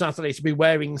Headingley on Saturday to be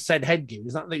wearing said headgear?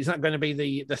 Is that going to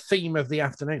be the theme of the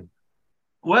afternoon?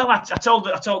 Well, I told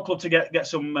club to get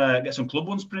some club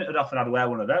ones printed off, and I'd wear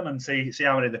one of them and see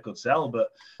how many they could sell. But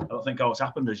I don't think what's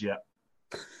happened as yet.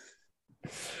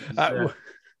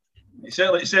 It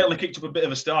certainly kicked up a bit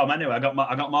of a storm. Anyway, I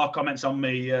got more comments on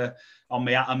me hat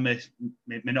and me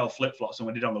no flip flops than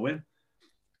we did on the win.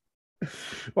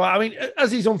 Well, I mean,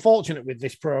 as is unfortunate with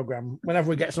this program, whenever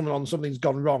we get someone on, something's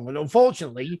gone wrong. And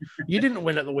unfortunately, you didn't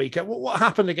win at the weekend. What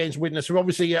happened against Widnes? Who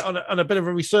obviously on a bit of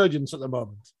a resurgence at the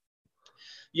moment.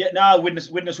 Yeah, no,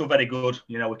 Widnes were very good.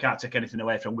 We can't take anything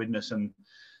away from Widnes, and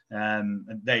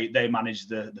they managed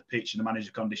the pitch and they managed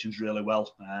the conditions really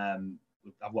well.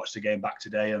 I've watched the game back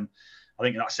today, and I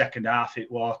think in that second half,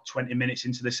 it was 20 minutes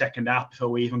into the second half before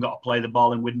we even got to play the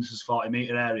ball in Widnes'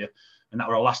 40-metre area, and that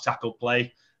was our last tackle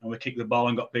play. And we kicked the ball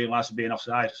and got penalised for being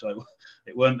offside. So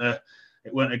it weren't a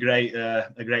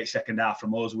great second half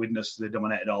from us. Widnes, they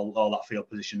dominated all that field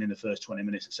position in the first 20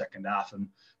 minutes of second half, and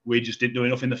we just didn't do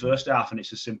enough in the first half. And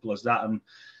it's as simple as that. And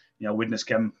Widnes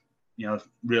came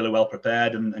really well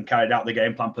prepared and carried out the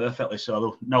game plan perfectly.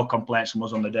 So no complaints from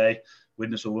us on the day.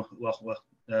 Widnes were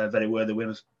very worthy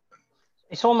winners.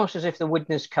 It's almost as if the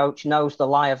Widnes coach knows the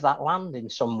lie of that land in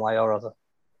some way or other.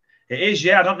 It is,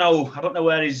 yeah. I don't know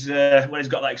where he's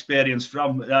got that experience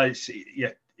from.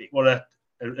 It it was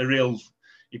a real.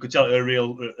 You could tell it a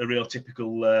real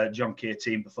typical John Keir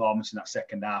team performance in that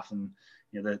second half, and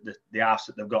the halves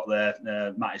that they've got there,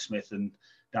 Matty Smith and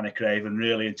Danny Craven,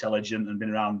 really intelligent and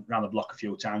been around the block a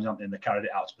few times, haven't they? And they carried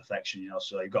it out to perfection,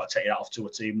 So you've got to take that off to a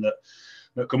team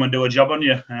that come and do a job on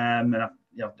you. And I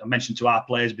mentioned to our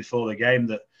players before the game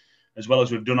that as well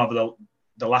as we've done over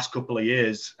the last couple of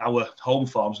years, our home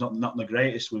form's not the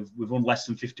greatest. We've won less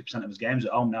than 50% of his games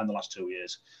at home now in the last 2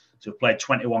 years. So we've played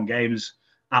 21 games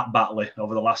at Batley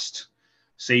over the last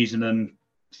season and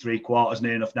 3 quarters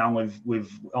near enough now.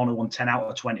 We've only won 10 out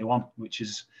of 21, which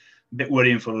is a bit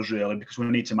worrying for us really, because we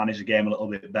need to manage the game a little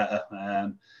bit better.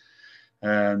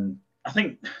 I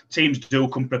think teams do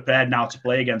come prepared now to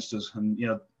play against us, and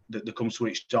they come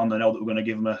switched on. They know that we're going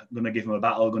to give them a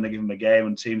battle, going to give them a game,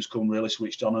 and teams come really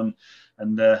switched on.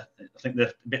 And I think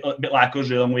they're a bit like us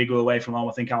really. When we go away from home,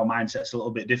 I think our mindset's a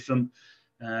little bit different.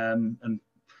 And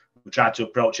we tried to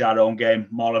approach our own game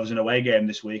more of as an away game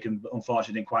this week, and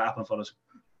unfortunately, it didn't quite happen for us.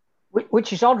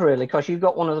 Which is odd, really, because you've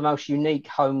got one of the most unique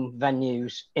home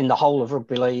venues in the whole of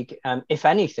rugby league. If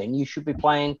anything, you should be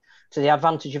playing to the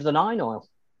advantage of the 9 oil.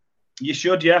 You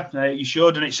should, yeah, you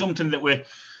should, and it's something that we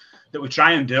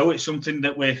try and do. It's something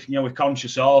that we're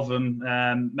conscious of,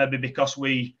 and maybe because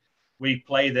we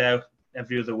play there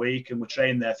every other week and we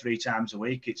train there 3 times a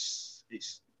week, it's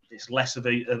less of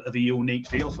a unique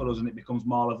feel for us, and it becomes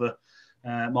more of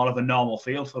a normal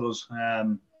feel for us.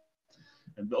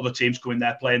 And other teams coming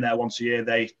there, playing there once a year,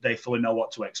 they fully know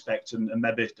what to expect, and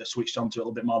maybe they're switched on to it a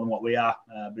little bit more than what we are.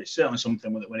 But it's certainly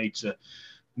something that we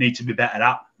need to be better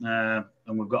at,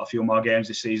 and we've got a few more games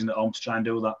this season at home to try and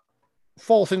do that.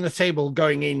 4th in the table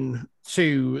going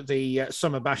into the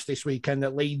Summer Bash this weekend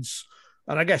at Leeds,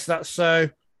 and I guess that's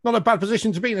not a bad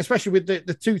position to be in, especially with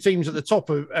the 2 teams at the top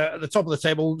of the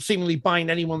table seemingly buying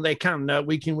anyone they can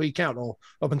week in, week out, or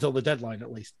up until the deadline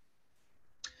at least.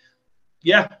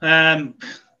 Yeah,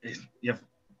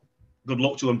 good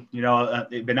luck to them.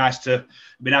 It'd be nice to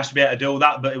be able to do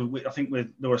that. But I think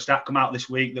there were a stat come out this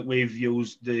week that we've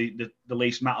used the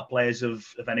least amount of players of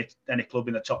any club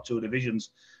in the top 2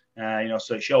 divisions.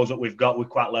 So it shows what we've got. We're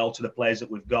quite loyal to the players that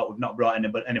we've got. We've not brought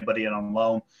anybody in on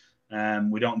loan.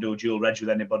 We don't do a dual reg with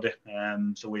anybody.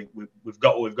 So we've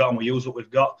got what we've got, and we use what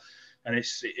we've got, and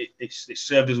it's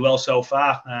served us well so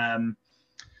far.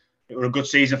 It was a good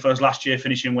season for us last year,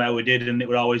 finishing where we did, and it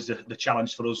was always the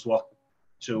challenge for us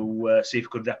to see if we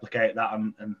could replicate that.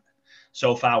 And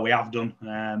so far we have done.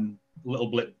 A little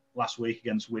blip last week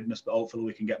against Widnes, but hopefully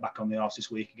we can get back on the horse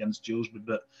this week against Dewsbury.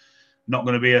 But not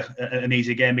going to be an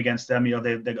easy game against them.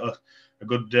 They've got a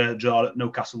good draw at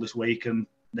Newcastle this week, and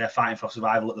they're fighting for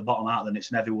survival at the bottom, aren't they? And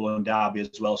it's Neville and Derby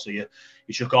as well. So you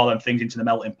chuck all them things into the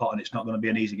melting pot, and it's not going to be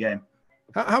an easy game.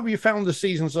 How have you found the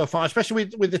season so far, especially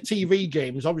with the TV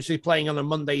games? Obviously, playing on a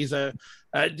Monday is a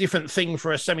different thing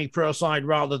for a semi-pro side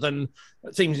rather than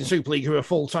teams in Super League who are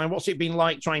full-time. What's it been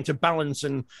like trying to balance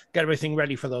and get everything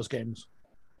ready for those games?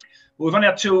 Well, we've only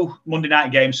had 2 Monday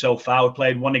night games so far. We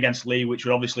played one against Lee, which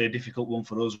was obviously a difficult one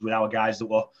for us with our guys that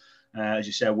were, as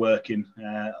you say, working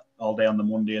all day on the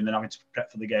Monday and then having to prep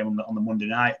for the game on the Monday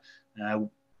night.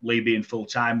 Lee being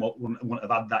full-time wouldn't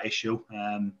have had that issue.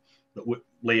 But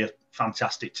Lee, a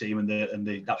fantastic team, and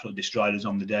they absolutely destroyed us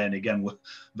on the day. And again, we're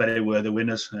very worthy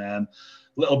winners. A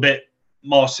little bit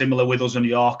more similar with us and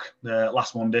York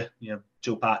last Monday.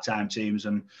 2 part-time teams,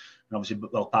 and obviously,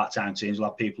 part-time teams will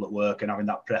have people at work, and having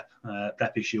that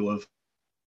prep issue of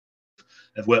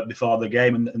work before the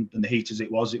game and the heat as it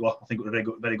was. I think it was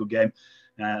a very good game.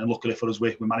 And luckily for us,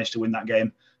 we managed to win that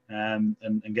game and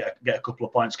get a couple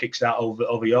of points kickstart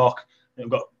over York. We've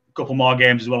got a couple more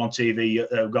games as well on TV.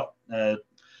 We've got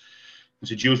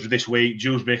Dewsbury this week,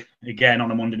 Dewsbury again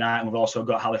on a Monday night, and we've also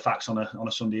got Halifax on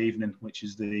a Sunday evening, which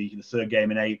is the 3rd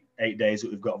game in eight days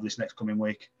that we've got over this next coming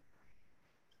week.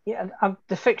 Yeah,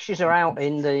 the fixtures are out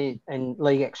in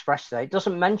League Express today. It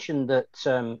doesn't mention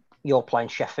that you're playing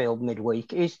Sheffield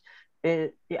midweek.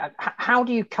 How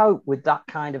do you cope with that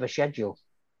kind of a schedule?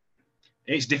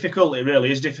 It's difficult. It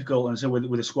really is difficult. And so with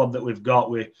the squad that we've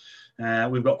got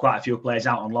quite a few players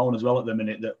out on loan as well at the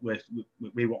minute that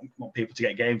we want people to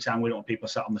get game time. We don't want people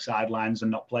sat on the sidelines and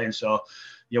not playing. So,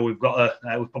 we've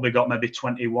probably got maybe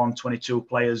 21, 22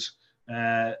 players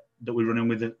that we're running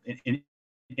with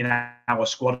in our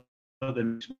squad at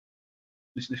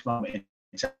this moment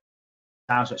in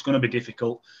time. So it's going to be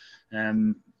difficult.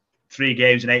 3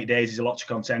 games in 8 days is a lot to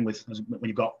contend with when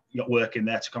you've got work in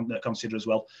there to consider as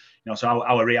well. So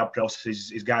our rehab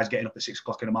process is guys getting up at 6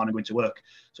 o'clock in the morning going to work.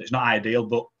 So it's not ideal,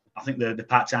 but I think the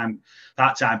part-time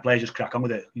players just crack on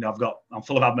with it. I'm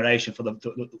full of admiration for the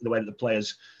way that the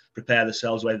players prepare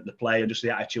themselves, the way that they play, and just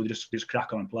the attitude, just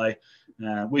crack on and play.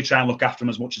 We try and look after them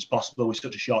as much as possible with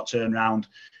such a short turnaround.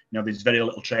 There's very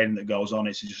little training that goes on.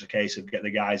 It's just a case of get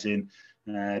the guys in,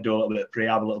 do a little bit of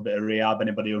prehab, a little bit of rehab.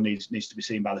 Anybody who needs to be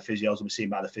seen by the physios will be seen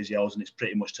by the physios, and it's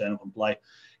pretty much turn up and play.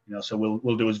 So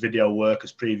we'll do as video work,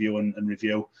 as preview and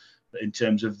review. But in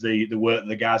terms of the work that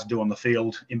the guys do on the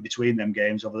field in between them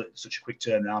games over such a quick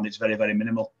turnaround, it's very, very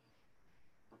minimal.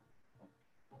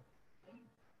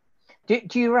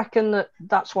 Do you reckon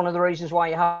that's one of the reasons why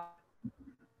you have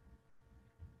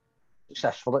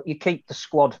successful, that you keep the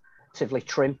squad relatively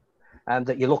trim,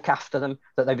 that you look after them,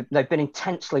 that they've been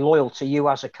intensely loyal to you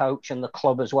as a coach and the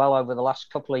club as well over the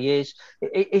last couple of years?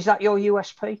 Is that your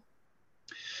USP?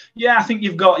 Yeah, I think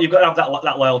you've got to have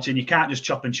that loyalty, and you can't just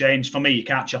chop and change. For me, you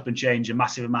can't chop and change a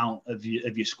massive amount of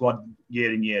your squad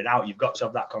year in, year out. You've got to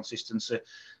have that consistency.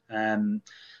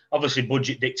 Obviously,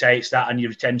 budget dictates that, and your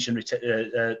retention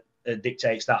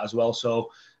dictates that as well.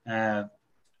 So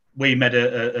we made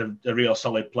a real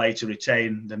solid play to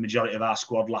retain the majority of our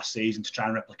squad last season to try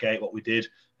and replicate what we did,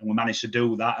 and we managed to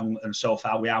do that. And so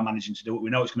far, we are managing to do it. We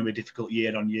know it's going to be difficult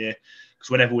year on year, because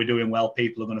whenever we're doing well,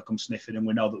 people are going to come sniffing, and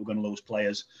we know that we're going to lose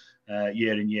players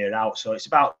year in, year out. So it's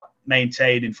about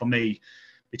maintaining, for me,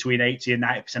 between 80 and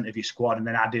 90% of your squad, and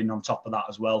then adding on top of that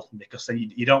as well, because then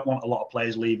you don't want a lot of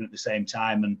players leaving at the same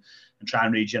time and try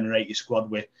and regenerate your squad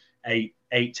with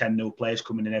 8-10 new players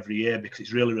coming in every year, because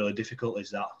it's really, really difficult,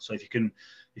 is that. So if you can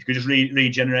just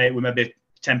regenerate with maybe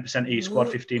 10% of your squad,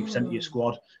 15% of your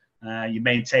squad, you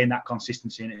maintain that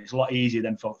consistency, and it's a lot easier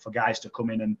then for guys to come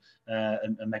in and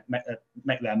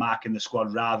make their mark in the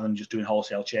squad, rather than just doing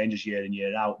wholesale changes year in,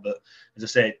 year out. But as I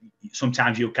say,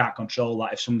 sometimes you can't control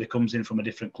that. If somebody comes in from a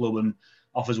different club and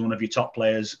offers one of your top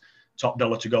players top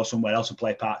dollar to go somewhere else and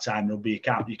play part-time rugby, you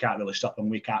can't really stop them.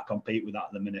 We can't compete with that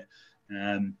at the minute.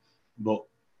 But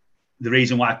the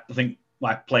reason why I think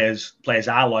players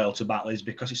are loyal to Batley is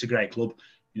because it's a great club.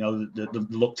 They're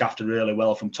looked after really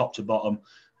well from top to bottom.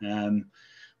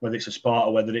 Whether it's a sport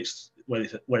or whether it's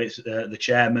the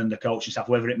chairman, the coaching staff,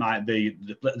 whatever it might be,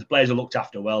 the players are looked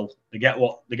after well. They get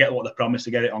what they promised,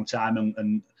 they get it on time,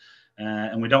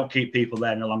 and we don't keep people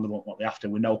there no longer than what they're after.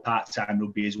 We know part-time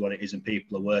rugby is what it is, and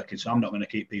people are working. So I'm not going to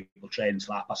keep people training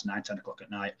until 9:30, 10 o'clock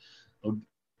at night.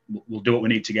 We'll do what we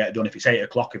need to get done. If it's 8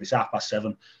 o'clock, if it's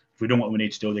 7:30, if we've done what we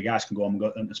need to do, the guys can go home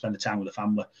and spend the time with the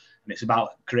family. And it's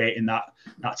about creating that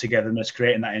togetherness,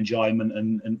 creating that enjoyment.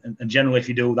 And generally, if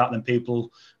you do that, then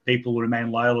people will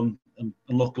remain loyal. And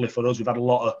luckily for us, we've had a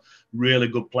lot of really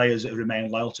good players that have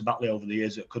remained loyal to Batley over the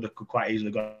years that could quite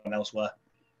easily gone elsewhere.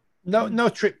 No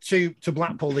trip to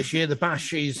Blackpool this year. The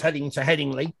Bash is heading to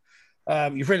Headingley.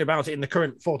 You've read about it in the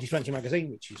current 4020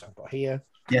 magazine, which is I've got here.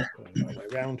 Yeah. All the way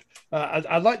around.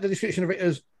 I like the description of it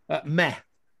as meh.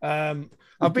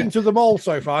 I've been to them all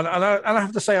so far, and I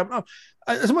have to say,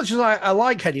 as much as I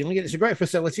like Headingley, it's a great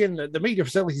facility, and the media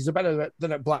facilities are better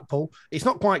than at Blackpool. It's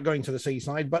not quite going to the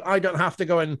seaside, but I don't have to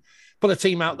go and put a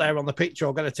team out there on the pitch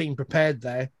or get a team prepared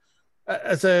there.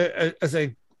 As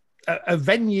a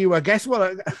venue, I guess.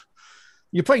 Well,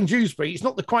 you're playing Dewsbury. It's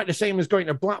not quite the same as going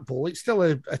to Blackpool. It's still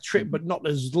a trip, but not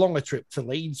as long a trip to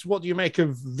Leeds. What do you make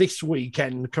of this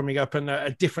weekend coming up and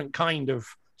a different kind of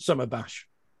summer bash?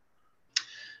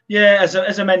 Yeah,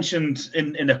 as I mentioned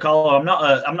in the call, I'm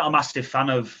not a massive fan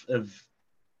of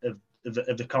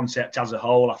the concept as a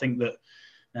whole. I think that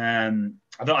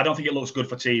I don't think it looks good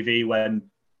for TV when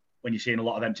you're seeing a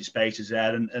lot of empty spaces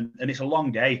there, and it's a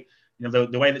long day.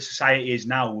 The way that society is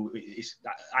now,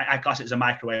 I class it as a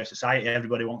microwave society.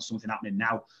 Everybody wants something happening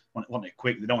now, want it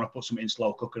quick. They don't want to put something in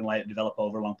slow cooker and let it develop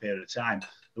over a long period of time.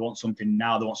 They want something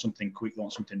now. They want something quick. They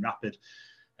want something rapid.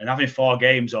 And having 4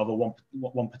 games over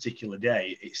one particular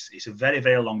day, it's a very,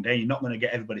 very long day. You're not going to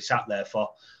get everybody sat there for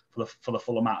the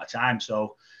full amount of time.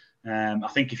 So I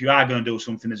think if you are going to do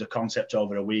something as a concept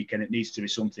over a weekend, it needs to be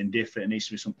something different. It needs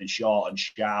to be something short and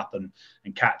sharp and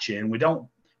catchy. And we don't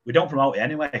promote it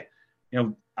anyway.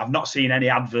 I've not seen any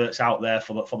adverts out there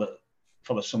for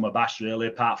the summer bash really,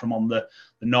 apart from on the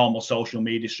normal social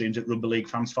media streams that rugby league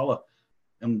fans follow.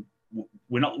 And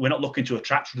we're not looking to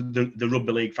attract the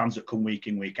rugby league fans that come week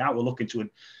in, week out. We're looking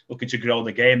to grow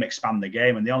the game, expand the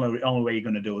game, and the only way you're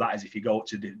going to do that is if you go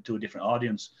to a different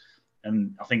audience.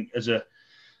 And I think as a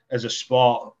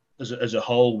sport, as a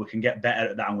whole, we can get better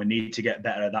at that, and we need to get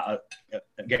better at that,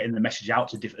 at getting the message out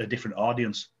to a different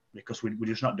audience, because we're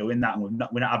just not doing that, and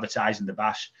we're not advertising the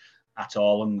bash at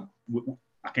all. And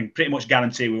I can pretty much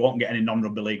guarantee we won't get any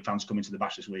non-rugby league fans coming to the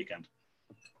bash this weekend.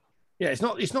 Yeah, it's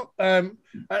not.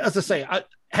 As I say,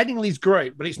 Headingley's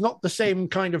great, but it's not the same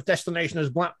kind of destination as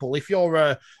Blackpool. If you're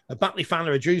a Batley fan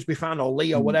or a Dewsbury fan or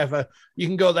Lee or whatever, you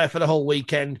can go there for the whole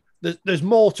weekend. There's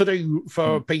more to do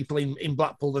for people in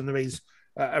Blackpool than there is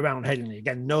around Headingley.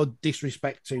 Again, no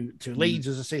disrespect to Leeds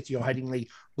as a city or Headingley.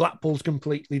 Blackpool's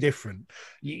completely different.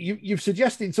 You've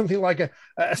suggested something like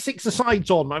a six-a-side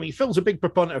tournament. I mean, Phil's a big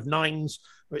proponent of nines,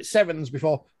 or sevens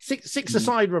before.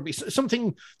 Six-a-side rugby,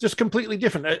 something just completely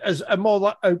different, as a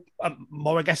more,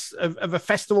 I guess, of a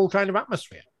festival kind of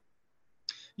atmosphere.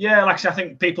 Yeah, like I said, I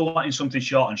think people wanting something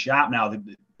short and sharp now.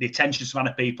 The attention span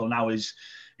of people now is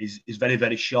very,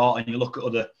 very short. And you look at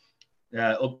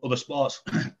other sports,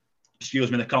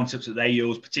 excuse me, the concepts that they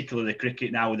use, particularly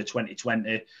cricket now with the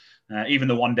 2020. Even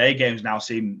the one-day games now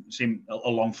seem a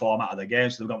long format of the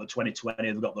games. So they've got the 2020,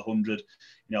 they've got the 100.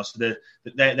 So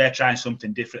they're trying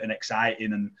something different and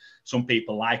exciting. And some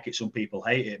people like it, some people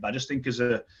hate it. But I just think as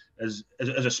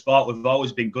a sport, we've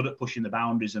always been good at pushing the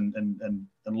boundaries and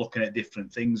looking at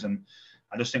different things. And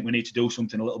I just think we need to do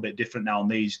something a little bit different now on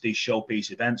these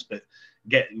showpiece events. But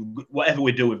whatever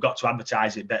we do, we've got to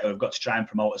advertise it better. We've got to try and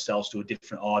promote ourselves to a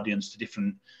different audience, to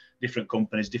different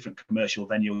companies, different commercial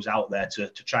venues out there to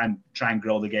try and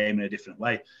grow the game in a different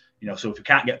way. So if we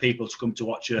can't get people to come to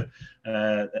watch an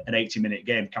 80-minute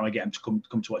game, can we get them to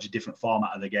come to watch a different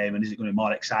format of the game? And is it going to be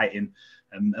more exciting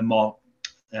and more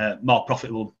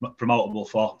profitable, promotable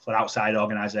for outside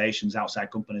organisations,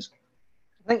 outside companies?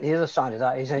 I think the other side of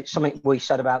that is it's something we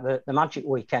said about the Magic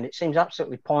Weekend. It seems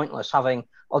absolutely pointless having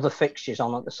other fixtures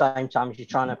on at the same time as you're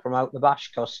trying to promote the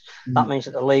Bash, because that means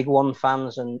that the League One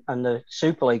fans and the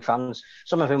Super League fans,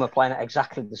 some of whom are playing at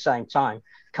exactly the same time,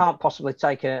 can't possibly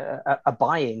take a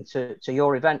buy-in to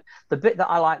your event. The bit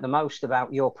that I like the most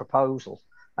about your proposal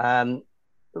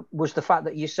was the fact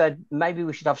that you said maybe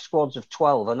we should have squads of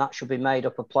 12 and that should be made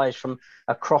up of players from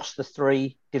across the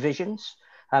three divisions.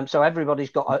 So everybody's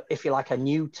got, if you like, a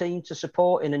new team to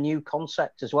support in a new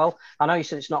concept as well. I know you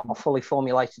said it's not a fully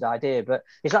formulated idea, but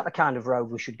is that the kind of road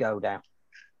we should go down?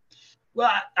 Well,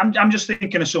 I'm just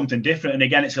thinking of something different. And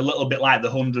again, it's a little bit like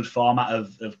the 100 format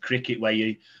of cricket, where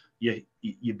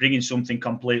you're bringing something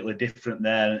completely different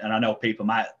there. And I know people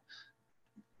might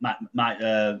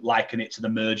liken it to the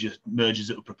mergers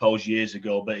that were proposed years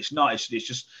ago, but it's not. It's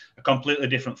just a completely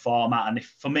different format. And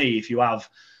for me, if you have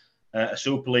a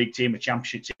Super League team, a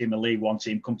Championship team, a League One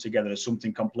team come together as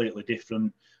something completely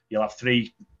different, you'll have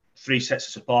three sets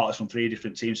of supporters from three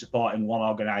different teams supporting one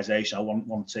organisation or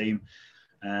one team.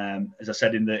 As I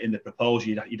said in the proposal,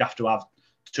 you'd have to have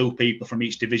two people from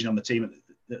each division on the team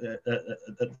at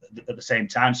the same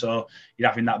time. So you're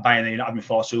having that buy-in, you're not having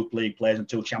 4 Super League players and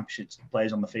 2 Championship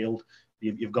players on the field.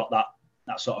 You've got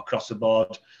that sort of across the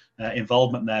board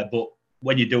involvement there. But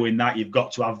when you're doing that, you've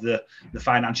got to have the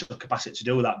financial capacity to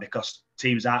do that, because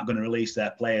teams aren't going to release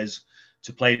their players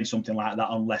to play in something like that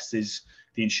unless there's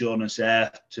the insurance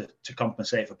there to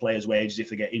compensate for players' wages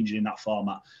if they get injured in that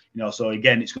format. So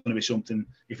again, it's going to be something,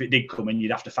 if it did come in,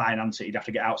 you'd have to finance it. You'd have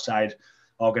to get outside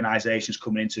organisations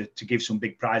coming in to give some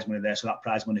big prize money there. So that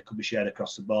prize money could be shared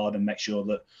across the board and make sure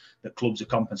that clubs are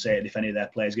compensated if any of their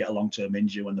players get a long-term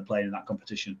injury when they're playing in that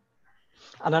competition.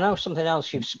 And I know something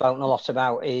else you've spoken a lot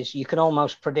about is you can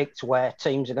almost predict where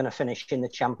teams are going to finish in the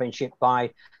Championship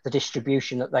by the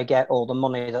distribution that they get or the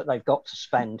money that they've got to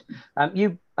spend.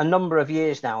 You, a number of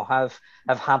years now, have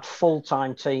had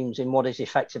full-time teams in what is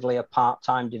effectively a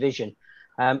part-time division.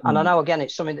 And I know, again,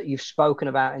 it's something that you've spoken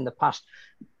about in the past.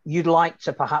 You'd like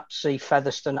to perhaps see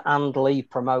Featherstone and Lee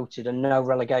promoted and no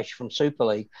relegation from Super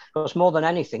League, because more than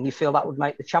anything, you feel that would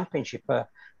make the Championship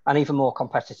an even more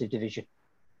competitive division.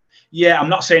 Yeah, I'm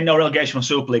not saying no relegation from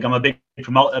Super League. I'm a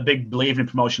big believer in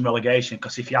promotion relegation,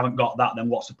 because if you haven't got that, then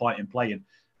what's the point in playing?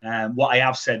 What I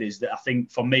have said is that I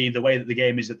think for me, the way that the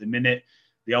game is at the minute,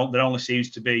 there only seems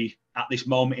to be, at this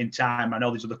moment in time, I know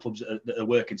there's other clubs that are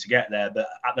working to get there, but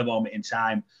at the moment in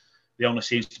time, there only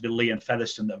seems to be Lee and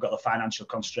Featherstone that have got the financial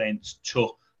constraints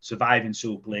to survive in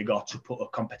Super League or to put a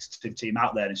competitive team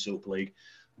out there in Super League.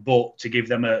 But to give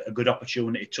them a good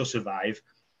opportunity to survive,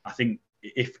 I think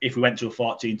if we went to a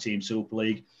 14-team Super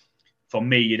League, for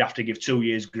me, you'd have to give 2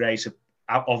 years grace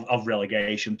of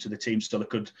relegation to the team, so they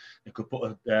could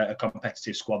put a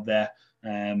competitive squad there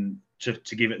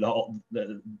to give it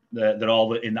they're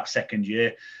all in that second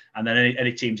year. And then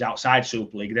any teams outside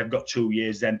Super League, they've got 2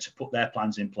 years then to put their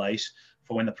plans in place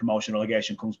for when the promotion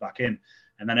relegation comes back in.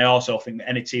 And then I also think that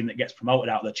any team that gets promoted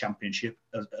out of the Championship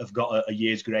have got a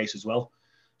year's grace as well.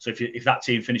 So if that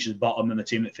team finishes bottom, then the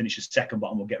team that finishes second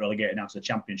bottom will get relegated down to the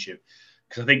Championship.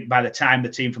 Because I think by the time the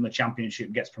team from the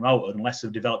Championship gets promoted, unless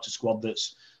they've developed a squad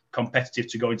that's competitive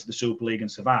to go into the Super League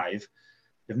and survive,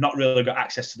 they've not really got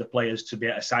access to the players to be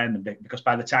able to sign them, because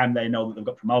by the time they know that they've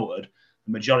got promoted,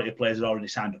 the majority of players are already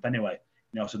signed up anyway.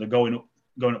 So they're going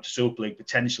up to Super League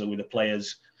potentially with the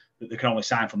players that they can only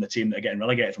sign from the team that are getting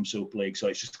relegated from Super League. So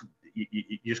it's just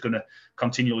you're just going to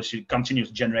continuously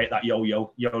generate that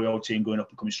yo-yo team going up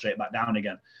and coming straight back down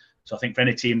again. So I think for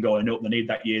any team going up, they need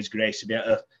that year's grace to be able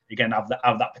to, again, have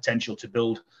that potential to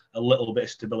build a little bit of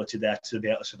stability there to be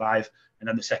able to survive. And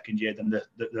then the second year, then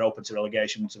they're open to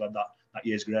relegation once they've had that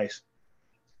year's grace.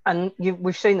 And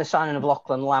we've seen the signing of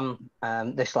Lachlan Lamb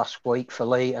this last week for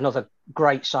Lee, another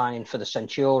great signing for the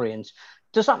Centurions.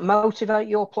 Does that motivate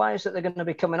your players that they're going to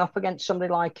be coming up against somebody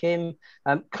like him?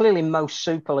 Clearly, most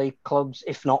Super League clubs,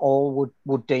 if not all,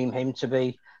 would deem him to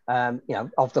be,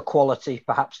 of the quality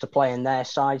perhaps to play in their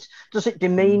sides. Does it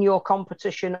demean your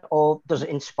competition, or does it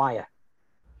inspire?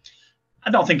 I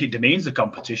don't think it demeans the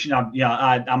competition.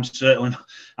 I'm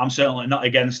certainly not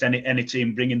against any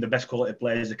team bringing the best quality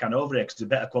players they can over here, because the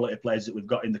better quality players that we've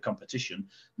got in the competition,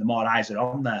 the more eyes are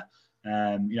on there.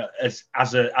 As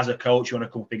a coach, you want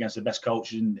to come up against the best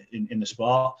coaches in the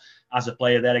sport. As a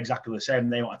player, they're exactly the same.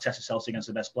 They want to test themselves against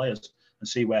the best players and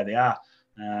see where they are.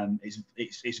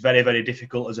 It's very, very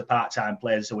difficult as a part-time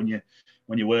player. So when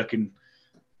you're working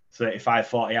 35,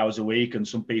 40 hours a week, and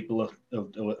some people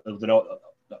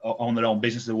on their own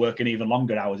business, they're working even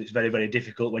longer hours. It's very, very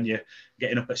difficult when you're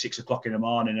getting up at 6 o'clock in the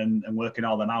morning and working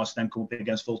all them hours, then come up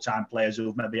against full-time players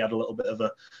who've maybe had a little bit of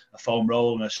a foam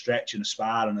roll and a stretch and a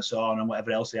spar and a sauna and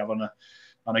whatever else they have on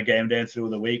a game day and through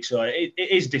the week. So it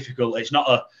is difficult. It's not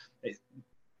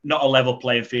a level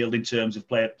playing field in terms of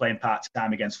playing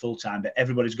part-time against full-time, but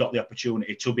everybody's got the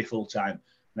opportunity to be full-time.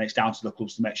 And it's down to the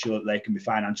clubs to make sure that they can be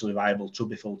financially viable to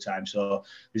be full-time. So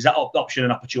there's that option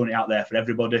and opportunity out there for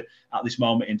everybody. At this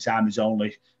moment in time, there's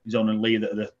only Lee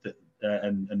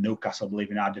and Newcastle, I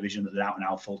believe, in our division, that they're out and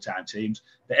out full-time teams.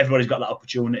 But everybody's got that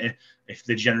opportunity if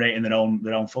they're generating their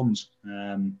own funds.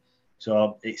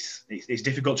 So it's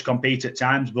difficult to compete at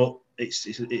times, but it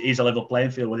is a level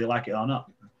playing field, whether you like it or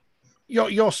not.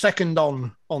 You're second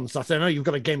on Saturday. I know you've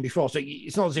got a game before, so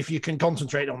it's not as if you can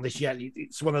concentrate on this yet.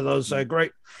 It's one of those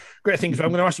great things. But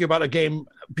I'm going to ask you about a game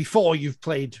before you've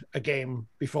played a game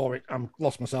before it. I'm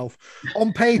lost myself.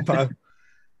 On paper,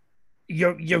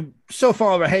 you're so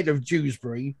far ahead of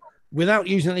Dewsbury without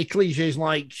using any cliches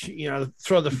like,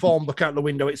 throw the form book out the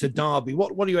window. It's a derby.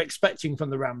 What are you expecting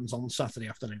from the Rams on Saturday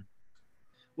afternoon?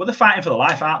 Well, they're fighting for their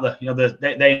life, aren't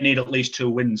they? They need at least 2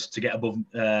 wins to get above.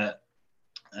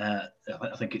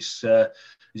 I think it's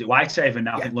is it Whitehaven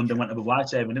now? Yeah. I think London went above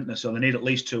Whitehaven, didn't they? So they need at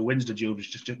least 2 wins to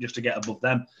Dewsbury just to get above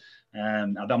them.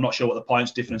 I'm not sure what the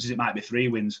points difference is. It might be 3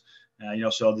 wins.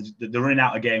 So they're running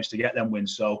out of games to get them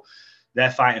wins. So they're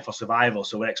fighting for survival.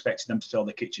 So we're expecting them to throw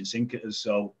the kitchen sink at us.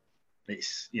 So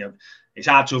it's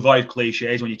hard to avoid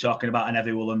cliches when you're talking about an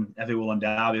Every Woolen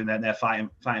derby, and they're fighting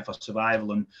for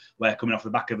survival, and we're coming off the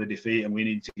back of a defeat, and we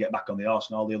need to get back on the horse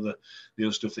and all the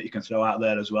other stuff that you can throw out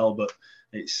there as well. But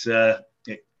it's a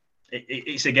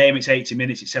game. It's 80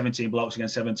 minutes. It's 17 blokes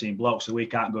against 17 blokes, so we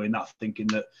can't go in that thinking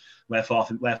that we're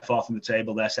fourth in the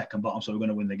table, they're second bottom, so we're going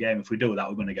to win the game. If we do that,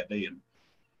 we're going to get beaten.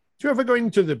 Do you ever go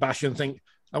into the Bash and think,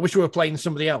 I wish we were playing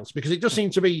somebody else? Because it does seem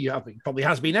to be, I think probably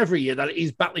has been every year, that it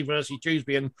is Batley versus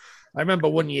Dewsbury. And I remember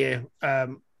one year,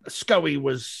 Scully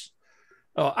was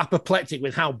apoplectic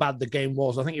with how bad the game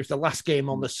was. I think it was the last game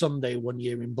on the Sunday one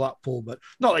year in Blackpool, but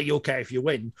not that you'll care if you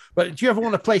win. But do you ever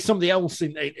want to play somebody else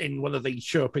in one of these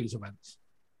showpiece events?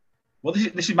 Well,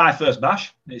 this is my first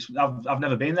Bash. I've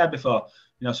never been there before,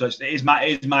 so it is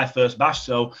my first Bash.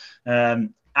 So,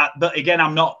 but again,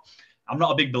 I'm not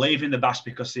a big believer in the Bash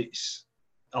because it's.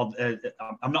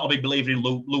 I'm not a big believer in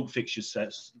loop fixtures,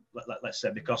 let's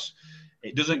say, because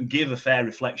it doesn't give a fair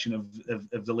reflection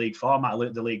of the league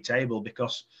format, the league table,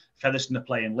 because Featherstone are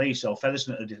playing Lee, so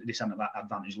Featherstone at a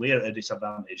disadvantage, Lee at a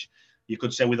disadvantage. You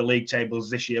could say with the league tables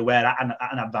this year, we're at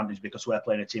an advantage because we're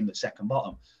playing a team that's second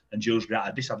bottom, and Dewsbury at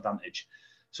a disadvantage.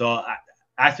 So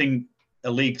I think a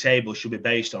league table should be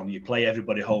based on you play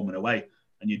everybody home and away,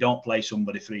 and you don't play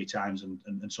somebody 3 times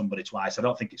and somebody twice. I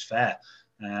don't think it's fair.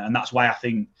 And that's why I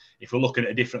think if we're looking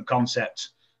at a different concept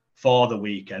for the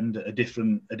weekend, a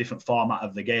different format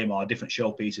of the game or a different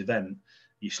showpiece event,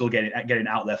 you're still getting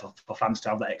out there for fans to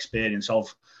have that experience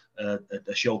of a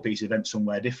showpiece event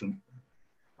somewhere different.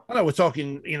 I know we're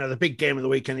talking, the big game of the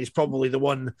weekend is probably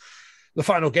the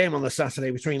final game on the Saturday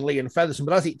between Lee and Featherstone.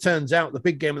 But as it turns out, the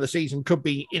big game of the season could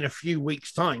be in a few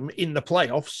weeks' time in the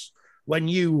playoffs, when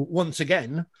you once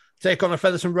again take on a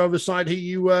Featherstone Rovers side who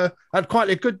you had quite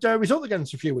a good result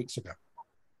against a few weeks ago.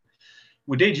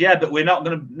 We did, yeah, but we're not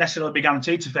going to necessarily be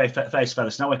guaranteed to face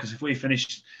Featherstone, are we? Because if we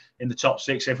finish in the top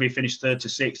six. If we finish third to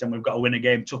sixth, then we've got to win a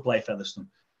game to play Featherstone.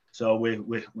 So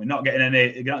we're not getting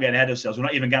ahead of ourselves. We're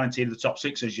not even guaranteed the top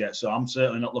six as yet. So I'm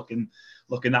certainly not looking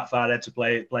that far ahead to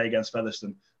play against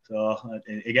Featherstone. So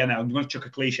again, I'm going to chuck a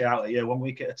cliche out at you, 1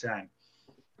 week at a time.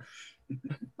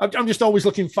 I'm just always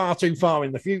looking far too far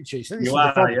in the future. So you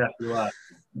are.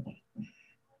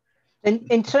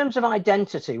 In terms of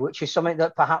identity, which is something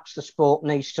that perhaps the sport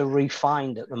needs to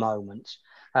refine at the moment,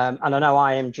 and I know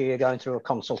IMG are going through a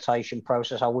consultation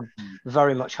process. I would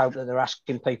very much hope that they're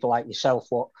asking people like yourself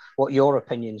what your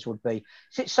opinions would be.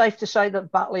 Is it safe to say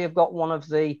that Batley have got one of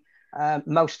the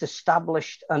most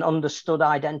established and understood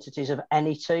identities of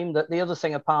any team? That the other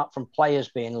thing, apart from players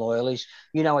being loyal, is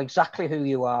you know exactly who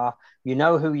you are, you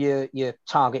know who your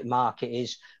target market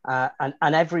is, and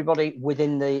everybody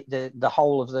within the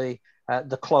whole of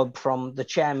the club, from the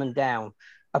chairman down,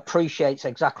 appreciates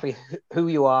exactly who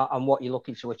you are and what you're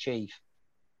looking to achieve.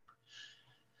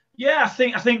 Yeah, I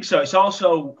think so. It's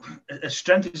also a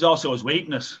strength is also as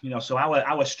weakness, So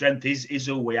our strength is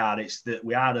who we are. It's that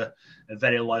we are a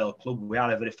very loyal club. We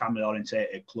are a very family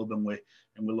orientated club, and we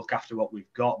look after what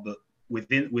we've got. But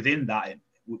within that,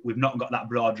 we've not got that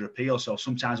broader appeal. So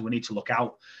sometimes we need to look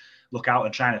out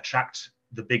and try and attract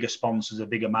the bigger sponsors, a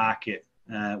bigger market,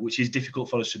 which is difficult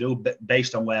for us to do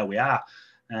based on where we are.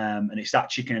 And it's that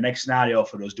chicken and egg scenario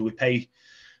for us. Do we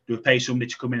pay somebody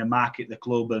to come in and market the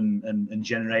club and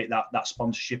generate that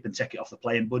sponsorship and take it off the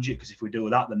playing budget? Because if we do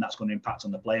that, then that's going to impact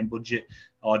on the playing budget.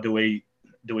 Or do we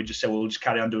just say, well, we'll just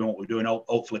carry on doing what we're doing?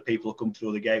 Hopefully people will come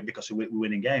through the gate because we're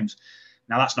winning games.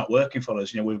 Now that's not working for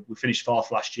us. We finished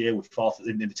fourth last year. We're fourth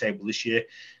in the table this year.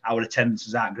 Our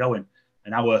attendances aren't growing,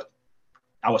 and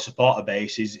our supporter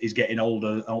base is getting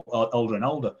older and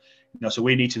older. So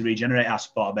we need to regenerate our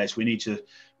supporter base. We need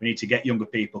to get younger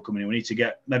people coming in. We need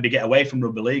to maybe get away from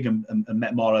rugby league and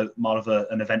make more of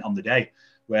an event on the day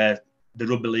where the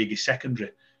rugby league is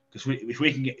secondary. Because if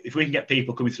we can get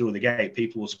people coming through the gate,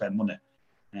 people will spend money,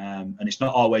 and it's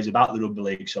not always about the rugby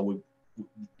league. So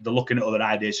they're looking at other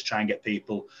ideas to try and get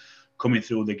people coming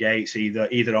through the gates,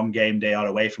 either on game day or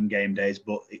away from game days.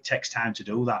 But it takes time to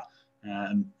do that,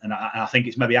 and I think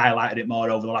it's maybe highlighted it more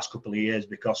over the last couple of years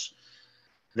because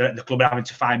the club are having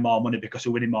to find more money because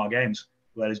we're winning more games,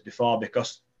 whereas before,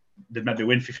 because they'd maybe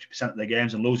win 50% of their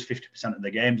games and lose 50% of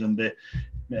their games and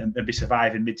be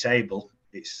surviving mid-table,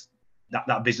 it's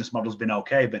that business model's been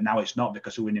okay, but now it's not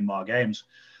because we're winning more games.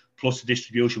 Plus the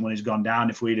distribution money's gone down.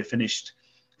 If we'd have finished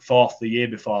fourth the year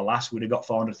before last, we'd have got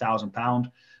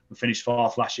 £400,000. We finished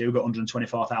fourth last year, we got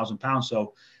 £124,000.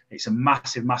 So it's a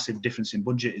massive difference in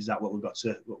budget. Is that what we've got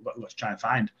to try and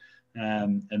find?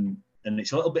 And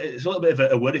it's a little bit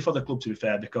of a worry for the club, to be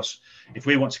fair, because if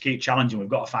we want to keep challenging, we've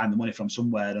got to find the money from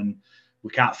somewhere, and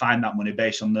we can't find that money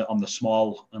based on the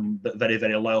small and very,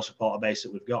 very loyal supporter base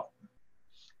that we've got.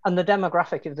 And the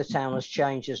demographic of the town has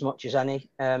changed as much as any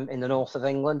in the north of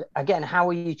England. Again, how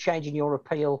are you changing your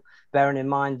appeal, bearing in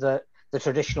mind that the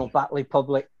traditional Batley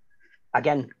public,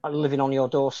 again, living on your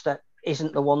doorstep,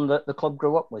 isn't the one that the club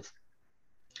grew up with?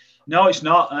 No, it's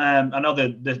not. I know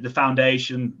the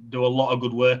foundation do a lot of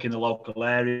good work in the local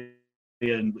area,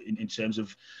 and in terms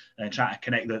of trying to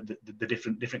connect the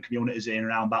different communities in and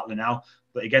around Batley now.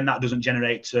 But again, that doesn't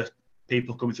generate to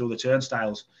people coming through the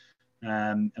turnstiles,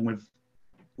 and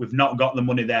we've not got the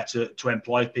money there to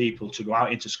employ people to go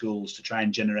out into schools to try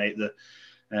and generate the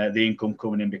income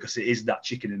coming in, because it is that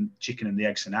chicken and the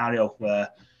egg scenario where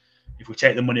if we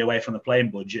take the money away from the playing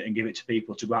budget and give it to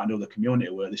people to go out and do the community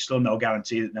work, there's still no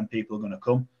guarantee that then people are going to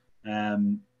come.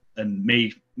 And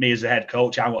me as a head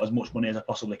coach, I want as much money as I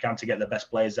possibly can to get the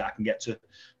best players that I can get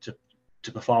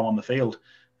to perform on the field.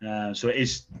 So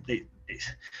it's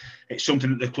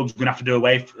something that the club's going to have to do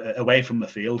away from the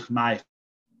field. My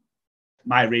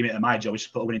remit and my job is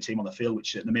to put a winning team on the field,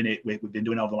 which at the minute we've been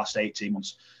doing over the last 18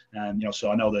 months. So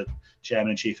I know the chairman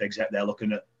and chief exec, they're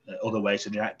looking at other ways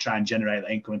to try and generate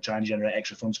that income and try and generate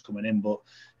extra funds coming in, but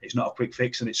it's not a quick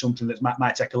fix, and it's something that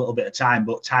might take a little bit of time,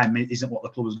 but time isn't what the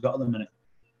club has got at the minute.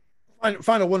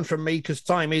 Final one from me, because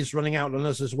time is running out on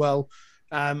us as well.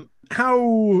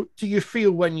 How do you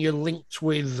feel when you're linked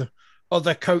with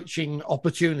other coaching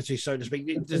opportunities, so to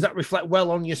speak? Does that reflect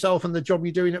well on yourself and the job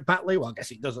you're doing at Batley? Well, I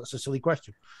guess it does. That's a silly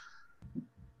question.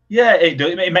 Yeah, it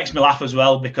does. It makes me laugh as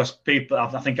well, because people, I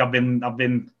think I've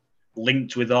been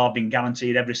linked with or been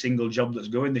guaranteed every single job that's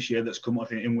going this year that's come up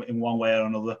in one way or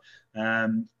another.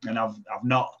 And I've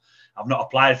not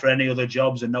applied for any other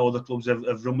jobs, and no other clubs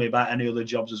have run me about any other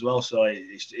jobs as well. So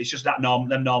it's just that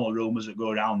them normal rumours that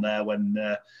go around there when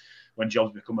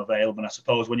jobs become available. And I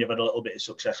suppose when you've had a little bit of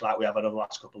success like we have had over the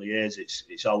last couple of years,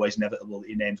 it's always inevitable that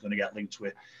your name's going to get linked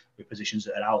with positions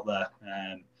that are out there.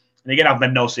 And again, I've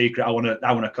made no secret. I want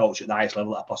to coach at the highest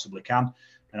level that I possibly can.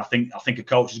 And I think a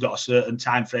coach has got a certain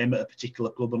time frame at a particular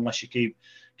club, unless you keep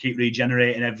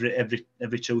regenerating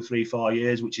every 2, 3, 4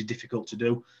 years, which is difficult to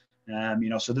do.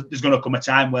 So there's going to come a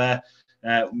time where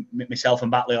myself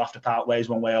and Batley will have to part ways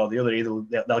one way or the other. Either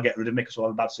they'll get rid of me because we'll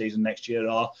have a bad season next year,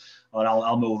 or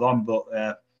I'll move on.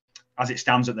 But as it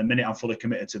stands at the minute, I'm fully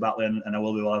committed to Batley, and I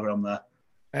will be while ever I'm there.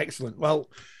 Excellent. Well,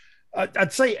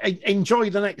 I'd say enjoy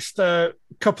the next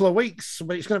couple of weeks,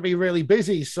 but it's going to be really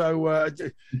busy. So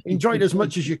enjoy it as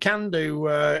much as you can do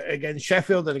against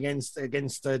Sheffield and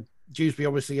against Dewsbury,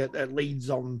 obviously at Leeds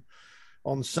on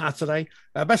Saturday.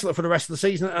 Best of luck for the rest of the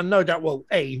season, and no doubt,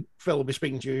 Phil will be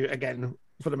speaking to you again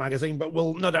for the magazine, but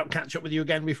we'll no doubt catch up with you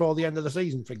again before the end of the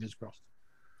season. Fingers crossed.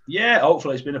 Yeah,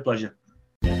 hopefully. It's been a pleasure.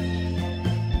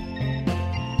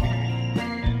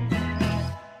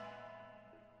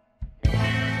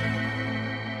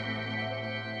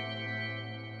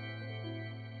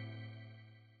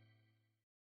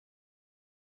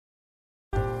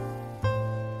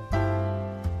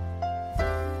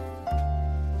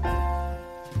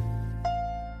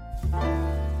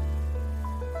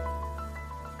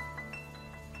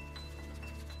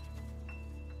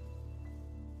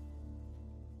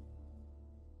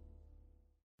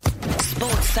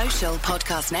 Social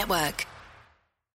Podcast Network.